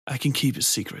 I can keep a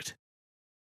secret.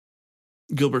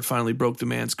 Gilbert finally broke the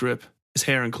man's grip. His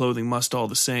hair and clothing must all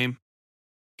the same.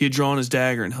 He had drawn his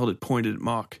dagger and held it pointed at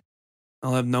Mock.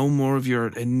 I'll have no more of your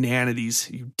inanities,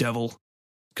 you devil,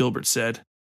 Gilbert said.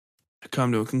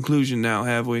 Come to a conclusion now,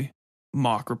 have we?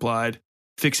 Mock replied,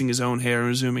 fixing his own hair and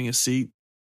resuming his seat.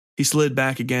 He slid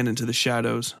back again into the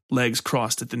shadows, legs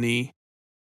crossed at the knee.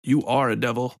 You are a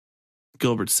devil,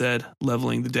 Gilbert said,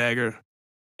 leveling the dagger.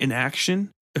 In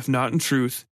action, if not in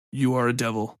truth, you are a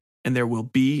devil, and there will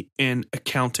be an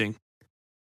accounting.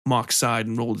 Mock sighed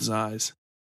and rolled his eyes.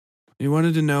 He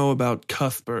wanted to know about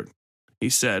Cuthbert, he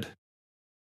said.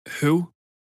 Who?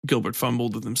 Gilbert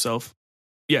fumbled with himself.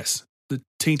 Yes, the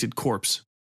tainted corpse.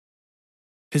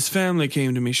 His family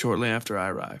came to me shortly after I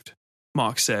arrived,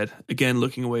 Mock said, again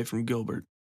looking away from Gilbert.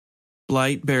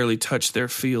 Blight barely touched their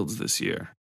fields this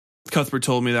year. Cuthbert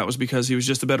told me that was because he was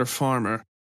just a better farmer,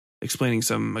 explaining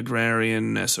some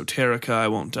agrarian esoterica I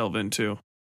won't delve into.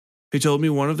 He told me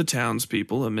one of the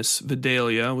townspeople, a Miss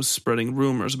Vidalia, was spreading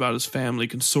rumors about his family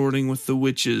consorting with the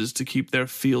witches to keep their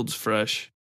fields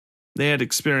fresh. They had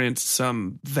experienced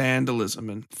some vandalism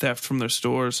and theft from their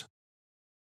stores.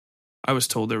 I was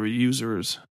told they were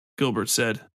usurers, Gilbert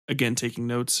said, again taking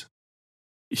notes.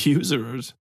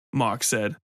 Usurers? Mock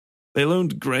said. They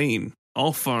loaned grain.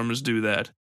 All farmers do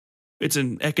that. It's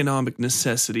an economic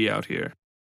necessity out here.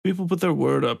 People put their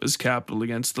word up as capital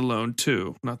against the loan,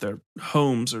 too, not their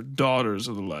homes or daughters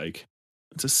or the like.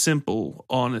 It's a simple,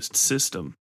 honest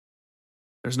system.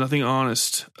 There's nothing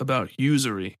honest about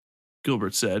usury,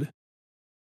 Gilbert said.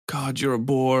 God, you're a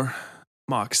bore,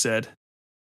 Mock said.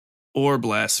 Or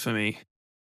blasphemy.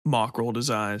 Mock rolled his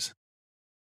eyes.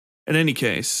 In any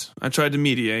case, I tried to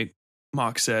mediate,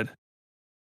 Mock said.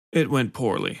 It went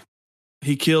poorly.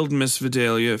 He killed Miss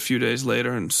Vidalia a few days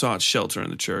later and sought shelter in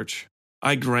the church.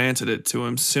 I granted it to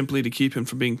him simply to keep him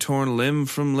from being torn limb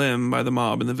from limb by the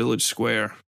mob in the village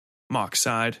square. Mock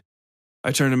sighed.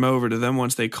 I turned him over to them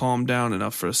once they calmed down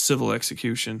enough for a civil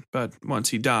execution, but once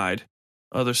he died,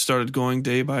 others started going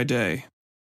day by day.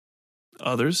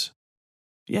 Others?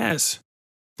 Yes.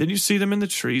 Did you see them in the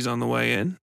trees on the way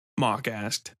in? Mock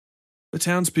asked. The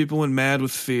townspeople went mad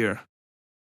with fear.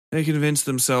 They convinced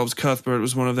themselves Cuthbert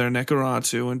was one of their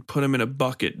Nekaratu and put him in a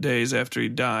bucket days after he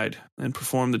died and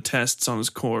performed the tests on his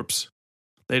corpse.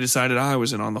 They decided I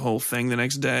was in on the whole thing the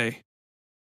next day.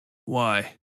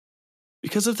 Why?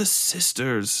 Because of the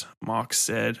sisters, Mock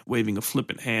said, waving a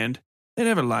flippant hand. They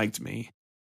never liked me.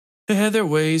 They had their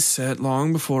ways set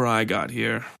long before I got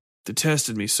here.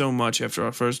 Detested me so much after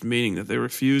our first meeting that they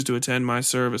refused to attend my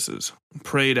services and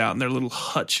prayed out in their little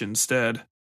hutch instead.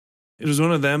 It was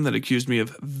one of them that accused me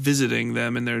of visiting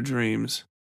them in their dreams.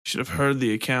 You should have heard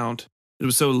the account. It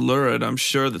was so lurid, I'm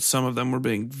sure that some of them were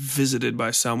being visited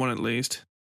by someone at least.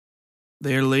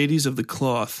 They are ladies of the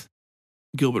cloth,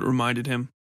 Gilbert reminded him.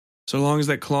 So long as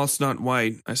that cloth's not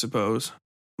white, I suppose,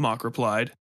 Mock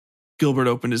replied. Gilbert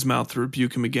opened his mouth to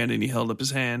rebuke him again and he held up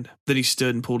his hand. Then he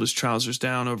stood and pulled his trousers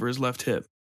down over his left hip.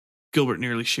 Gilbert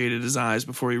nearly shaded his eyes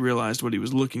before he realized what he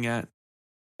was looking at.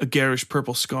 A garish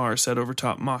purple scar sat over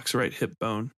top Mock's right hip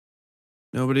bone.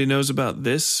 Nobody knows about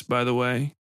this, by the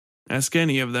way. Ask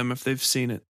any of them if they've seen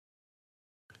it.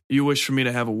 You wish for me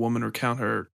to have a woman recount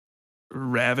her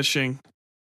ravishing?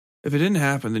 If it didn't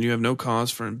happen, then you have no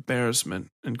cause for embarrassment,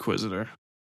 Inquisitor,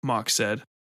 Mock said.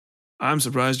 I'm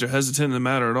surprised you're hesitant in the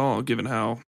matter at all, given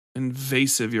how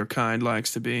invasive your kind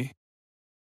likes to be.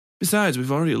 Besides,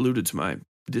 we've already alluded to my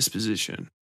disposition.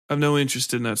 I've no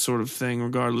interest in that sort of thing,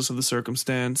 regardless of the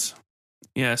circumstance.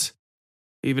 Yes,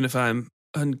 even if I'm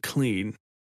unclean,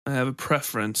 I have a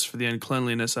preference for the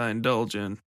uncleanliness I indulge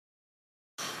in.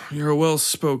 You're a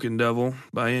well-spoken devil,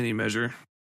 by any measure,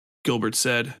 Gilbert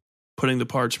said, putting the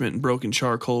parchment and broken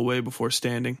charcoal away before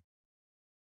standing.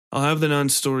 I'll have the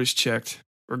nun's stories checked,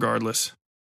 regardless.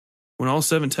 When all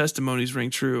 7 testimonies ring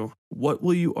true, what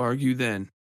will you argue then?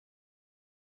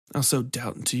 I'll sow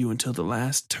doubt into you until the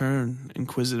last turn,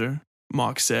 Inquisitor,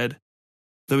 Mock said,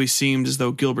 though he seemed as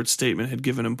though Gilbert's statement had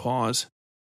given him pause.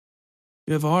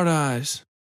 You have hard eyes,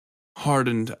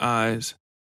 hardened eyes,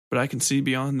 but I can see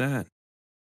beyond that.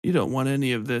 You don't want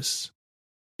any of this.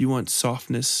 You want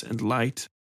softness and light.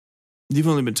 You've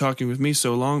only been talking with me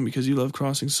so long because you love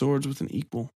crossing swords with an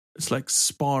equal. It's like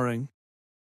sparring.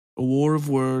 A war of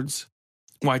words.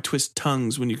 Why twist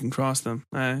tongues when you can cross them,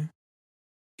 eh?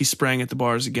 He sprang at the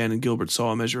bars again, and Gilbert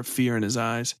saw a measure of fear in his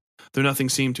eyes, though nothing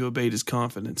seemed to abate his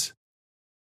confidence.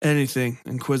 Anything,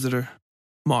 Inquisitor,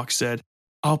 Mock said.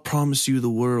 I'll promise you the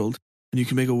world, and you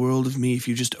can make a world of me if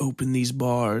you just open these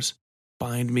bars.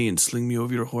 Bind me and sling me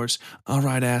over your horse. I'll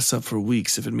ride ass up for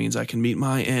weeks if it means I can meet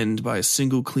my end by a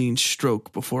single clean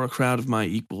stroke before a crowd of my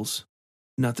equals.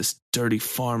 Not this dirty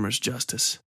farmer's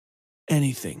justice.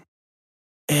 Anything.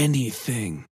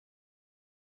 Anything.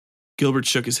 Gilbert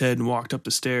shook his head and walked up the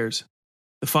stairs.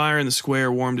 The fire in the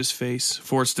square warmed his face,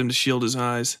 forced him to shield his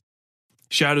eyes.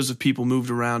 Shadows of people moved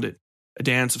around it, a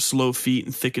dance of slow feet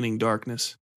and thickening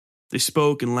darkness. They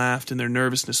spoke and laughed, and their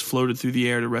nervousness floated through the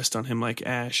air to rest on him like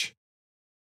ash.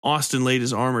 Austin laid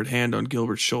his armored hand on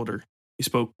Gilbert's shoulder. He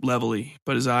spoke levelly,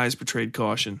 but his eyes betrayed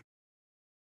caution.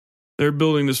 They're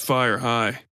building this fire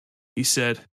high, he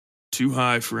said. Too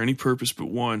high for any purpose but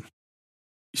one.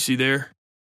 You see there?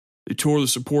 They tore the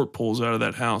support poles out of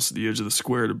that house at the edge of the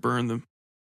square to burn them.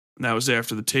 And that was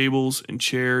after the tables and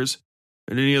chairs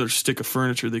and any other stick of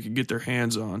furniture they could get their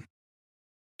hands on.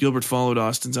 Gilbert followed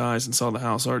Austin's eyes and saw the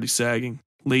house already sagging,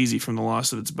 lazy from the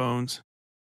loss of its bones.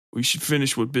 We should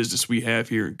finish what business we have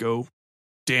here and go.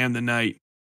 Damn the night.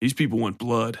 These people want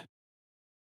blood.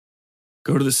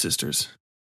 Go to the sisters,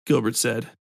 Gilbert said.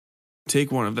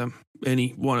 Take one of them, any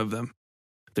one of them.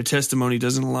 Their testimony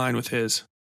doesn't align with his.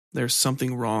 There's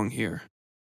something wrong here.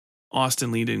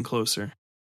 Austin leaned in closer.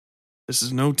 "This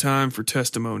is no time for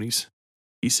testimonies,"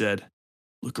 he said.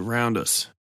 "Look around us.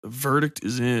 The verdict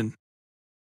is in."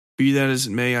 "Be that as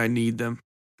it may, I need them,"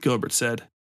 Gilbert said.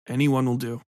 "Anyone will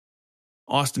do."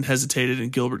 Austin hesitated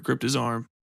and Gilbert gripped his arm.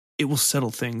 "It will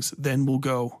settle things, then we'll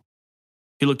go."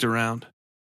 He looked around.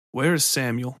 "Where is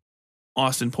Samuel?"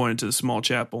 Austin pointed to the small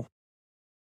chapel.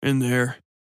 "In there,"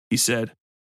 he said,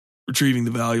 "retrieving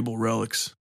the valuable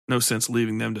relics. No sense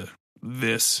leaving them to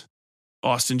this."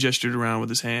 Austin gestured around with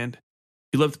his hand.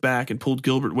 He leapt back and pulled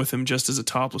Gilbert with him just as a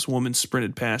topless woman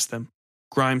sprinted past them,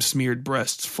 grime-smeared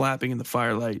breasts flapping in the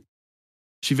firelight.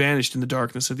 She vanished in the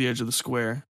darkness at the edge of the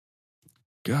square.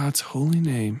 "God's holy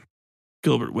name,"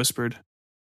 Gilbert whispered.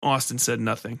 Austin said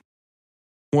nothing.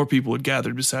 More people had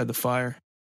gathered beside the fire.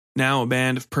 Now a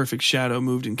band of perfect shadow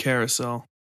moved in carousel.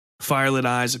 Firelit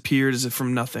eyes appeared as if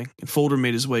from nothing, and Folder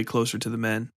made his way closer to the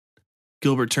men.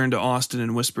 Gilbert turned to Austin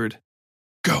and whispered,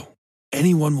 "Go.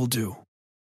 Anyone will do."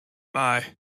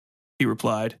 "Aye," he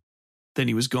replied. Then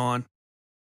he was gone.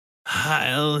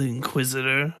 "Heil,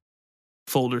 Inquisitor,"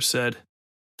 Folder said.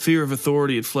 Fear of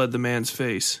authority had fled the man's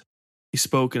face. He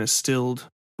spoke in a stilled,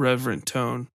 reverent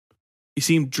tone. He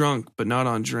seemed drunk, but not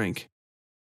on drink.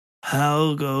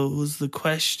 "How goes the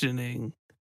questioning?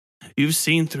 You've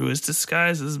seen through his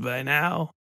disguises by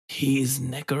now. He's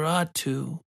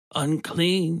Nekaratu,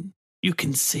 unclean. You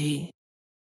can see."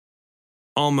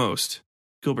 "Almost,"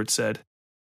 Gilbert said,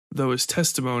 though his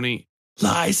testimony...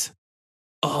 "Lies!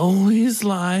 Always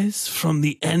lies from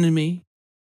the enemy."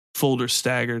 Folder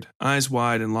staggered, eyes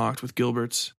wide and locked with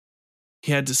Gilbert's.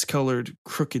 He had discolored,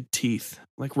 crooked teeth,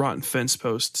 like rotten fence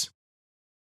posts.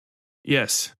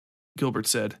 "Yes," Gilbert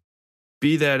said.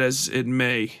 "Be that as it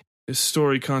may, his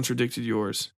story contradicted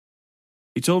yours.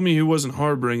 He told me he wasn't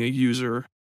harboring a usurer,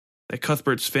 that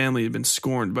Cuthbert's family had been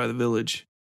scorned by the village."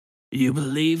 "You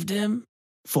believed him?"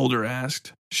 Folder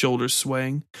asked, shoulders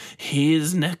swaying. "He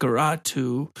is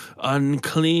Nekaratu,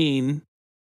 unclean."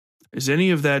 "Is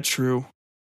any of that true?"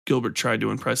 Gilbert tried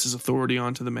to impress his authority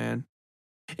onto the man.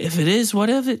 "If it is, what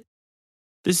of it?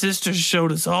 The sisters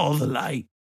showed us all the light.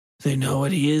 They know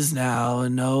what he is now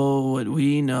and know what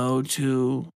we know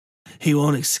too. He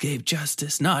won't escape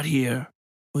justice, not here.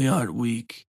 We aren't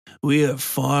weak. We are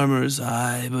farmers,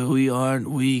 aye, but we aren't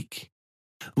weak.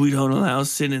 We don't allow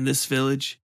sin in this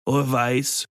village, or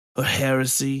vice, or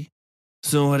heresy.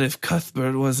 So what if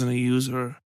Cuthbert wasn't a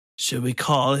usurer? Should we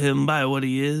call him by what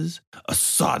he is? A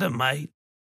sodomite?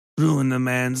 Ruin the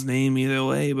man's name either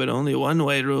way, but only one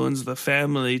way ruins the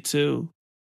family too.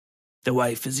 The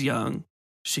wife is young.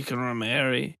 She can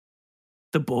remarry.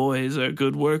 The boys are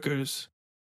good workers."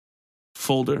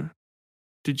 "Folder,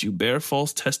 did you bear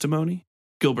false testimony?"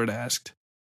 Gilbert asked.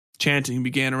 Chanting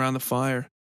began around the fire.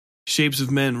 Shapes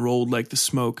of men rolled like the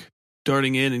smoke,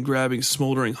 darting in and grabbing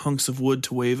smoldering hunks of wood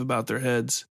to wave about their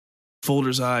heads.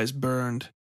 Folder's eyes burned.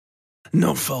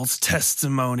 "No false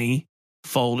testimony,"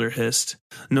 Folder hissed.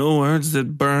 "No words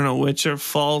that burn a witch are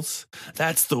false.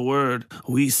 That's the word.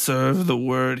 We serve the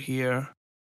word here."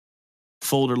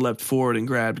 Folder leapt forward and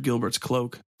grabbed Gilbert's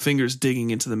cloak, fingers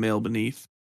digging into the mail beneath.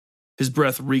 His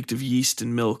breath reeked of yeast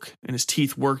and milk, and his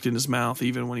teeth worked in his mouth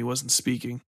even when he wasn't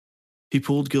speaking. He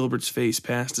pulled Gilbert's face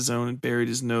past his own and buried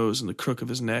his nose in the crook of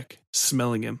his neck,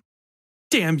 smelling him.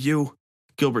 "Damn you,"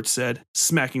 Gilbert said,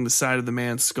 smacking the side of the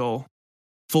man's skull.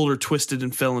 Folder twisted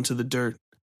and fell into the dirt.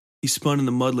 He spun in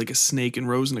the mud like a snake and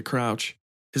rose in a crouch.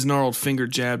 His gnarled finger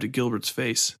jabbed at Gilbert's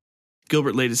face.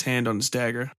 Gilbert laid his hand on his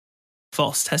dagger.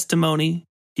 "False testimony,"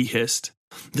 he hissed.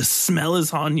 "The smell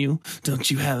is on you.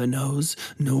 Don't you have a nose?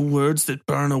 No words that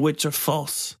burn a witch are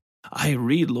false. I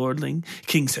read, lordling.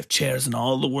 Kings have chairs in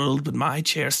all the world, but my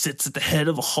chair sits at the head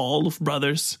of a hall of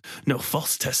brothers. No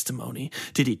false testimony.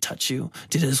 Did he touch you?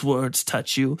 Did his words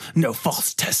touch you? No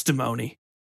false testimony."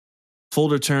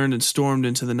 Folder turned and stormed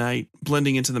into the night,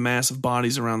 blending into the mass of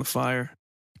bodies around the fire.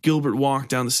 Gilbert walked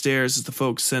down the stairs as the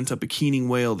folks sent up a keening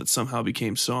wail that somehow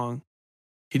became song.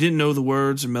 He didn't know the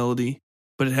words or melody,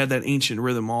 but it had that ancient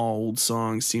rhythm all old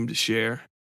songs seemed to share.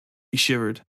 He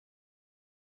shivered.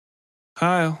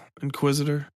 "Heil,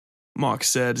 Inquisitor," Mock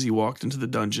said as he walked into the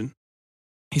dungeon.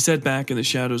 He sat back in the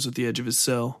shadows at the edge of his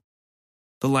cell.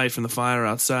 The light from the fire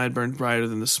outside burned brighter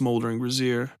than the smoldering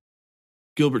brazier.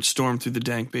 Gilbert stormed through the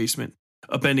dank basement,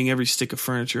 upending every stick of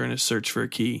furniture in his search for a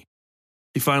key.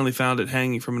 He finally found it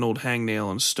hanging from an old hangnail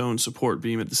on a stone support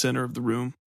beam at the center of the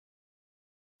room.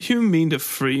 "You mean to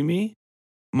free me?"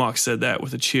 Mock said that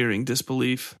with a cheering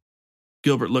disbelief.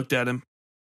 Gilbert looked at him.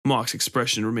 Mock's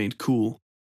expression remained cool,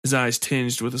 his eyes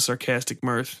tinged with a sarcastic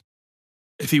mirth.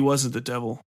 If he wasn't the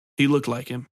devil, he looked like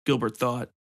him, Gilbert thought.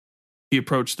 He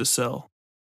approached the cell.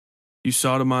 "You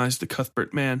sodomized the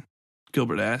Cuthbert man?"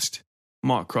 Gilbert asked.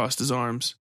 Mock crossed his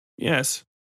arms. Yes,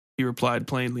 he replied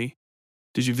plainly.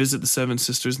 Did you visit the 7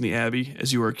 sisters in the Abbey,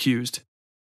 as you were accused?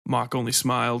 Mock only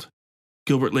smiled.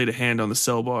 Gilbert laid a hand on the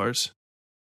cell bars.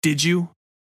 Did you?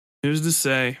 Who's to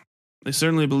say? They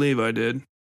certainly believe I did.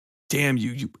 Damn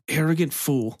you, you arrogant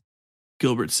fool,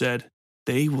 Gilbert said.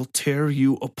 They will tear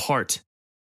you apart.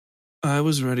 I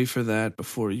was ready for that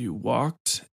before you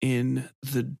walked in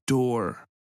the door,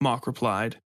 Mock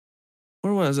replied.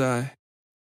 Where was I?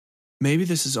 Maybe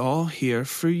this is all here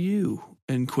for you,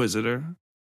 Inquisitor.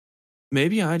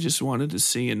 Maybe I just wanted to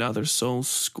see another soul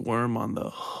squirm on the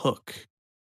hook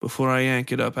before I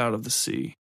yank it up out of the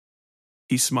sea.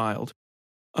 He smiled.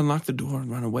 Unlock the door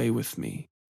and run away with me.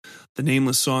 The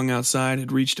nameless song outside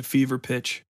had reached a fever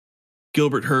pitch.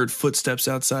 Gilbert heard footsteps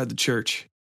outside the church.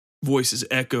 Voices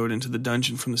echoed into the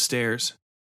dungeon from the stairs.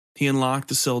 He unlocked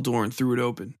the cell door and threw it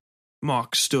open.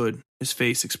 Mock stood, his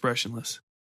face expressionless.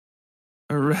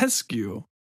 A rescue?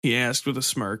 He asked with a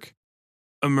smirk.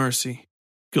 A mercy,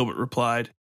 Gilbert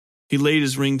replied. He laid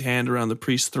his ringed hand around the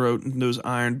priest's throat, and those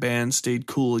iron bands stayed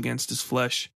cool against his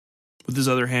flesh. With his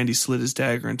other hand, he slid his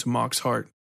dagger into Mock's heart.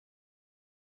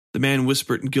 The man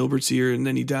whispered in Gilbert's ear, and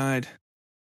then he died.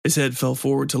 His head fell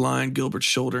forward to lie on Gilbert's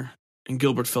shoulder, and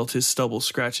Gilbert felt his stubble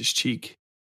scratch his cheek.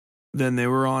 Then they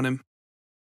were on him.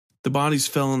 The bodies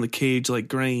fell in the cage like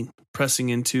grain, pressing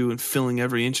into and filling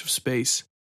every inch of space.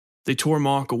 They tore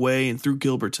Mock away and threw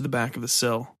Gilbert to the back of the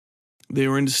cell. They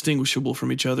were indistinguishable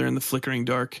from each other in the flickering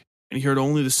dark, and he heard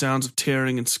only the sounds of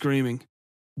tearing and screaming,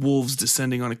 wolves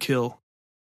descending on a kill.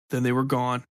 Then they were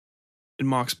gone, and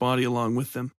Mock's body along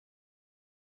with them.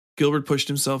 Gilbert pushed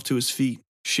himself to his feet,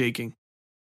 shaking.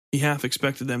 He half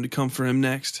expected them to come for him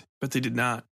next, but they did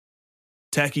not.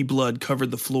 Tacky blood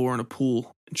covered the floor in a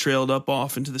pool and trailed up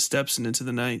off into the steps and into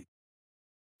the night.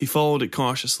 He followed it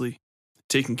cautiously,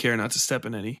 taking care not to step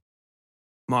in any.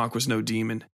 Mock was no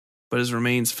demon, but his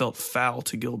remains felt foul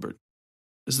to Gilbert,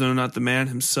 as though not the man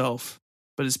himself,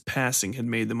 but his passing had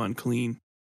made them unclean.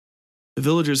 The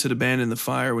villagers had abandoned the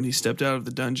fire when he stepped out of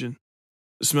the dungeon.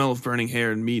 The smell of burning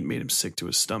hair and meat made him sick to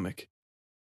his stomach.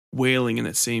 Wailing in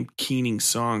that same keening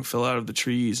song fell out of the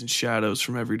trees and shadows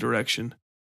from every direction,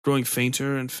 growing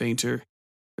fainter and fainter,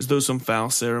 as though some foul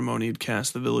ceremony had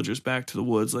cast the villagers back to the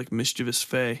woods like mischievous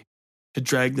fae, had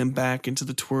dragged them back into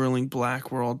the twirling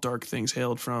black where all dark things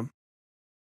hailed from.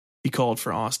 He called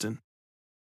for Austin.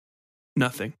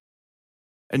 Nothing.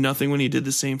 And nothing when he did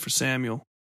the same for Samuel,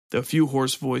 though a few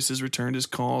hoarse voices returned his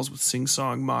calls with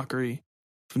sing-song mockery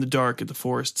from the dark at the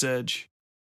forest's edge.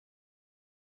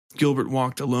 Gilbert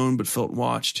walked alone but felt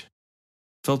watched,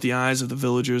 felt the eyes of the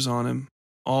villagers on him,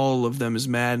 all of them as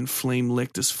mad and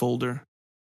flame-licked as Folder.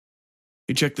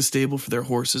 He checked the stable for their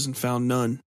horses and found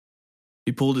none.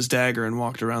 He pulled his dagger and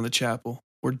walked around the chapel,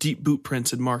 where deep boot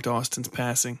prints had marked Austin's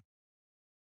passing.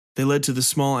 They led to the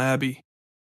small abbey.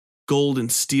 Gold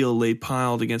and steel lay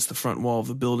piled against the front wall of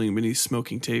the building beneath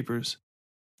smoking tapers.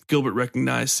 Gilbert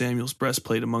recognized Samuel's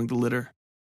breastplate among the litter.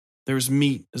 There was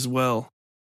meat as well.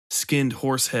 Skinned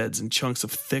horse heads and chunks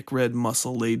of thick red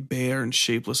muscle laid bare and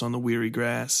shapeless on the weary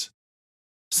grass.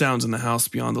 Sounds in the house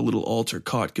beyond the little altar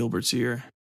caught Gilbert's ear.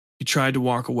 He tried to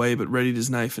walk away but readied his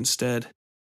knife instead.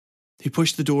 He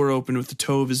pushed the door open with the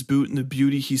toe of his boot, and the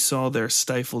beauty he saw there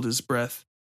stifled his breath,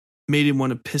 made him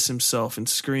want to piss himself and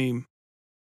scream.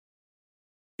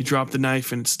 He dropped the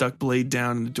knife and it stuck blade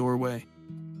down in the doorway.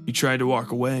 He tried to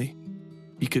walk away.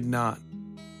 He could not.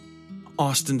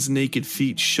 Austin's naked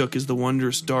feet shook as the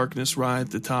wondrous darkness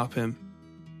writhed atop him,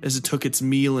 as it took its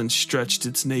meal and stretched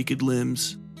its naked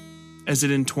limbs, as it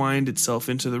entwined itself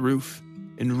into the roof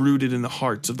and rooted in the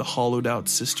hearts of the hollowed-out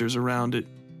sisters around it,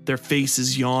 their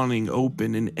faces yawning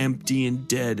open and empty and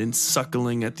dead and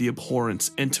suckling at the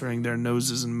abhorrence entering their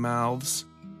noses and mouths.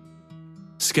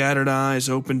 Scattered eyes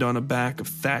opened on a back of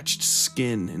thatched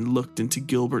skin and looked into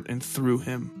Gilbert and through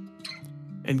him.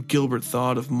 And Gilbert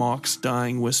thought of Mock's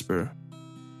dying whisper.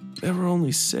 There were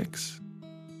only 6.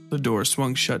 The door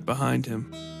swung shut behind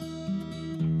him.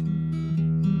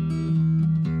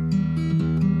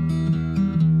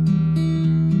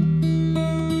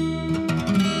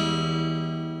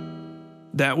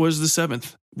 That was the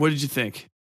 7th. What did you think?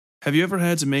 Have you ever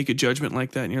had to make a judgment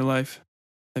like that in your life?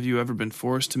 Have you ever been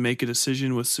forced to make a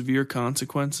decision with severe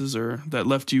consequences or that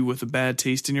left you with a bad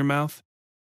taste in your mouth?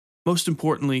 Most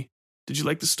importantly, did you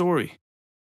like the story?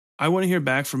 I want to hear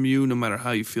back from you no matter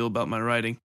how you feel about my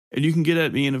writing, and you can get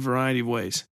at me in a variety of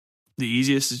ways. The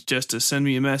easiest is just to send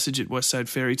me a message at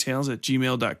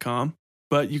westsidefairytales@gmail.com,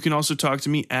 but you can also talk to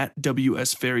me at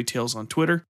WSFairytales on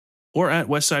Twitter or at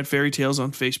Westside Fairy Tales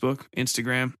on Facebook,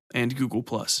 Instagram, and Google+.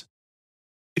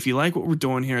 If you like what we're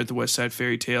doing here at the Westside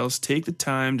Fairy Tales, take the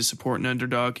time to support an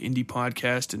underdog indie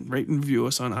podcast and rate and review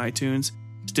us on iTunes,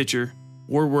 Stitcher,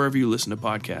 or wherever you listen to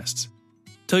podcasts.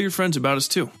 Tell your friends about us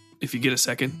too, if you get a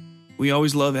second. We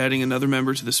always love adding another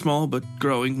member to the small but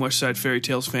growing Westside Fairy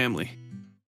Tales family.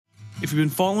 If you've been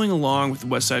following along with the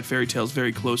Westside Fairy Tales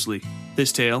very closely,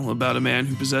 this tale, about a man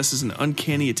who possesses an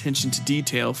uncanny attention to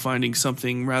detail finding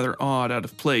something rather odd out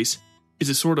of place, is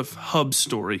a sort of hub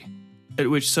story, at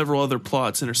which several other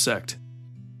plots intersect.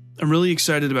 I'm really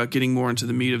excited about getting more into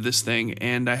the meat of this thing,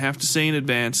 and I have to say in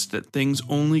advance that things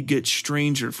only get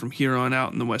stranger from here on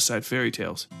out in the Westside Fairy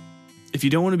Tales. If you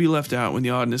don't want to be left out when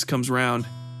the oddness comes around,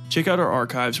 check out our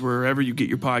archives wherever you get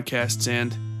your podcasts,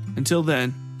 and until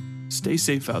then, stay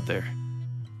safe out there.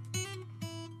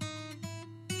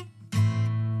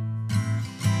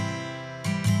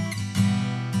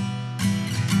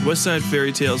 Westside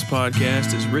Fairy Tales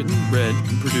podcast is written, read,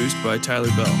 and produced by Tyler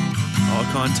Bell. All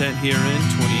content herein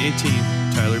 2018,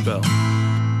 Tyler Bell.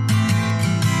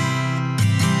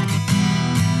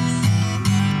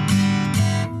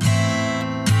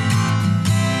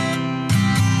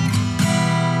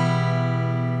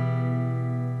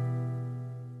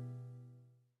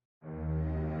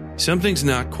 Something's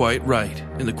not quite right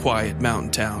in the quiet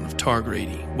mountain town of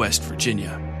Targrady, West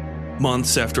Virginia.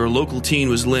 Months after a local teen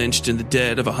was lynched in the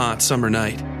dead of a hot summer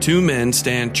night, two men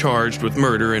stand charged with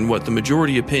murder in what the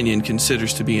majority opinion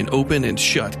considers to be an open and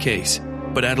shut case.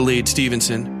 But Adelaide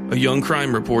Stevenson, a young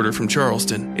crime reporter from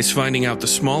Charleston, is finding out the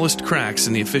smallest cracks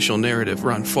in the official narrative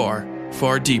run far,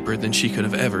 far deeper than she could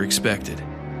have ever expected.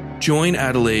 Join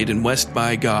Adelaide in West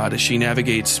by God as she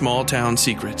navigates small-town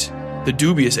secrets, the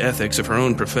dubious ethics of her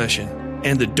own profession,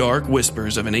 and the dark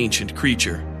whispers of an ancient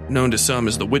creature, known to some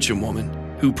as the Witchem Woman,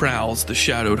 who prowls the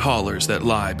shadowed hollers that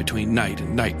lie between night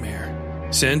and nightmare.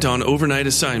 Sent on overnight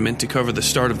assignment to cover the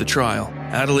start of the trial,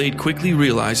 Adelaide quickly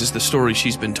realizes the story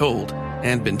she's been told,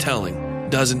 and been telling,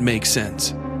 doesn't make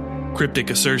sense. Cryptic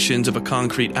assertions of a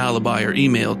concrete alibi are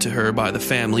emailed to her by the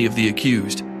family of the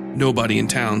accused. Nobody in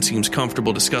town seems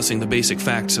comfortable discussing the basic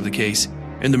facts of the case,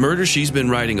 and the murder she's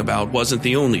been writing about wasn't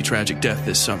the only tragic death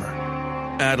this summer.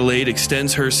 Adelaide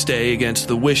extends her stay against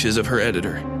the wishes of her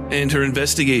editor, and her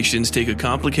investigations take a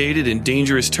complicated and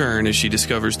dangerous turn as she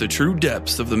discovers the true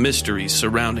depths of the mysteries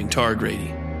surrounding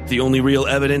Targrady. The only real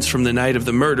evidence from the night of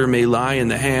the murder may lie in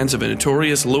the hands of a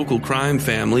notorious local crime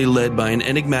family led by an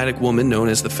enigmatic woman known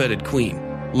as the Fetid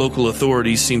Queen. Local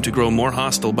authorities seem to grow more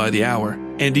hostile by the hour,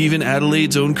 and even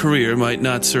Adelaide's own career might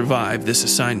not survive this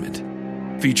assignment.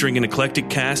 Featuring an eclectic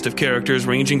cast of characters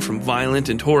ranging from violent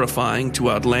and horrifying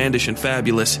to outlandish and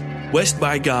fabulous, West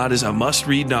by God is a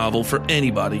must-read novel for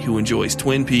anybody who enjoys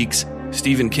Twin Peaks,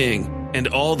 Stephen King, and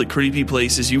all the creepy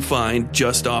places you find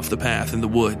just off the path in the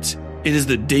woods. It is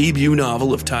the debut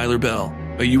novel of Tyler Bell,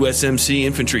 a USMC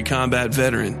infantry combat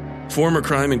veteran, former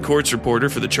crime and courts reporter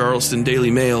for the Charleston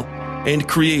Daily Mail, and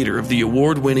creator of the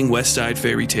award-winning Westside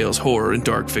Fairy Tales horror and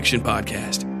dark fiction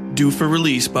podcast. Due for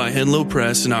release by Henlow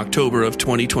Press in October of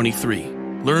 2023.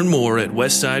 Learn more at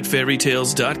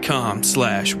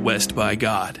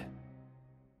westsidefairytales.com/westbygod.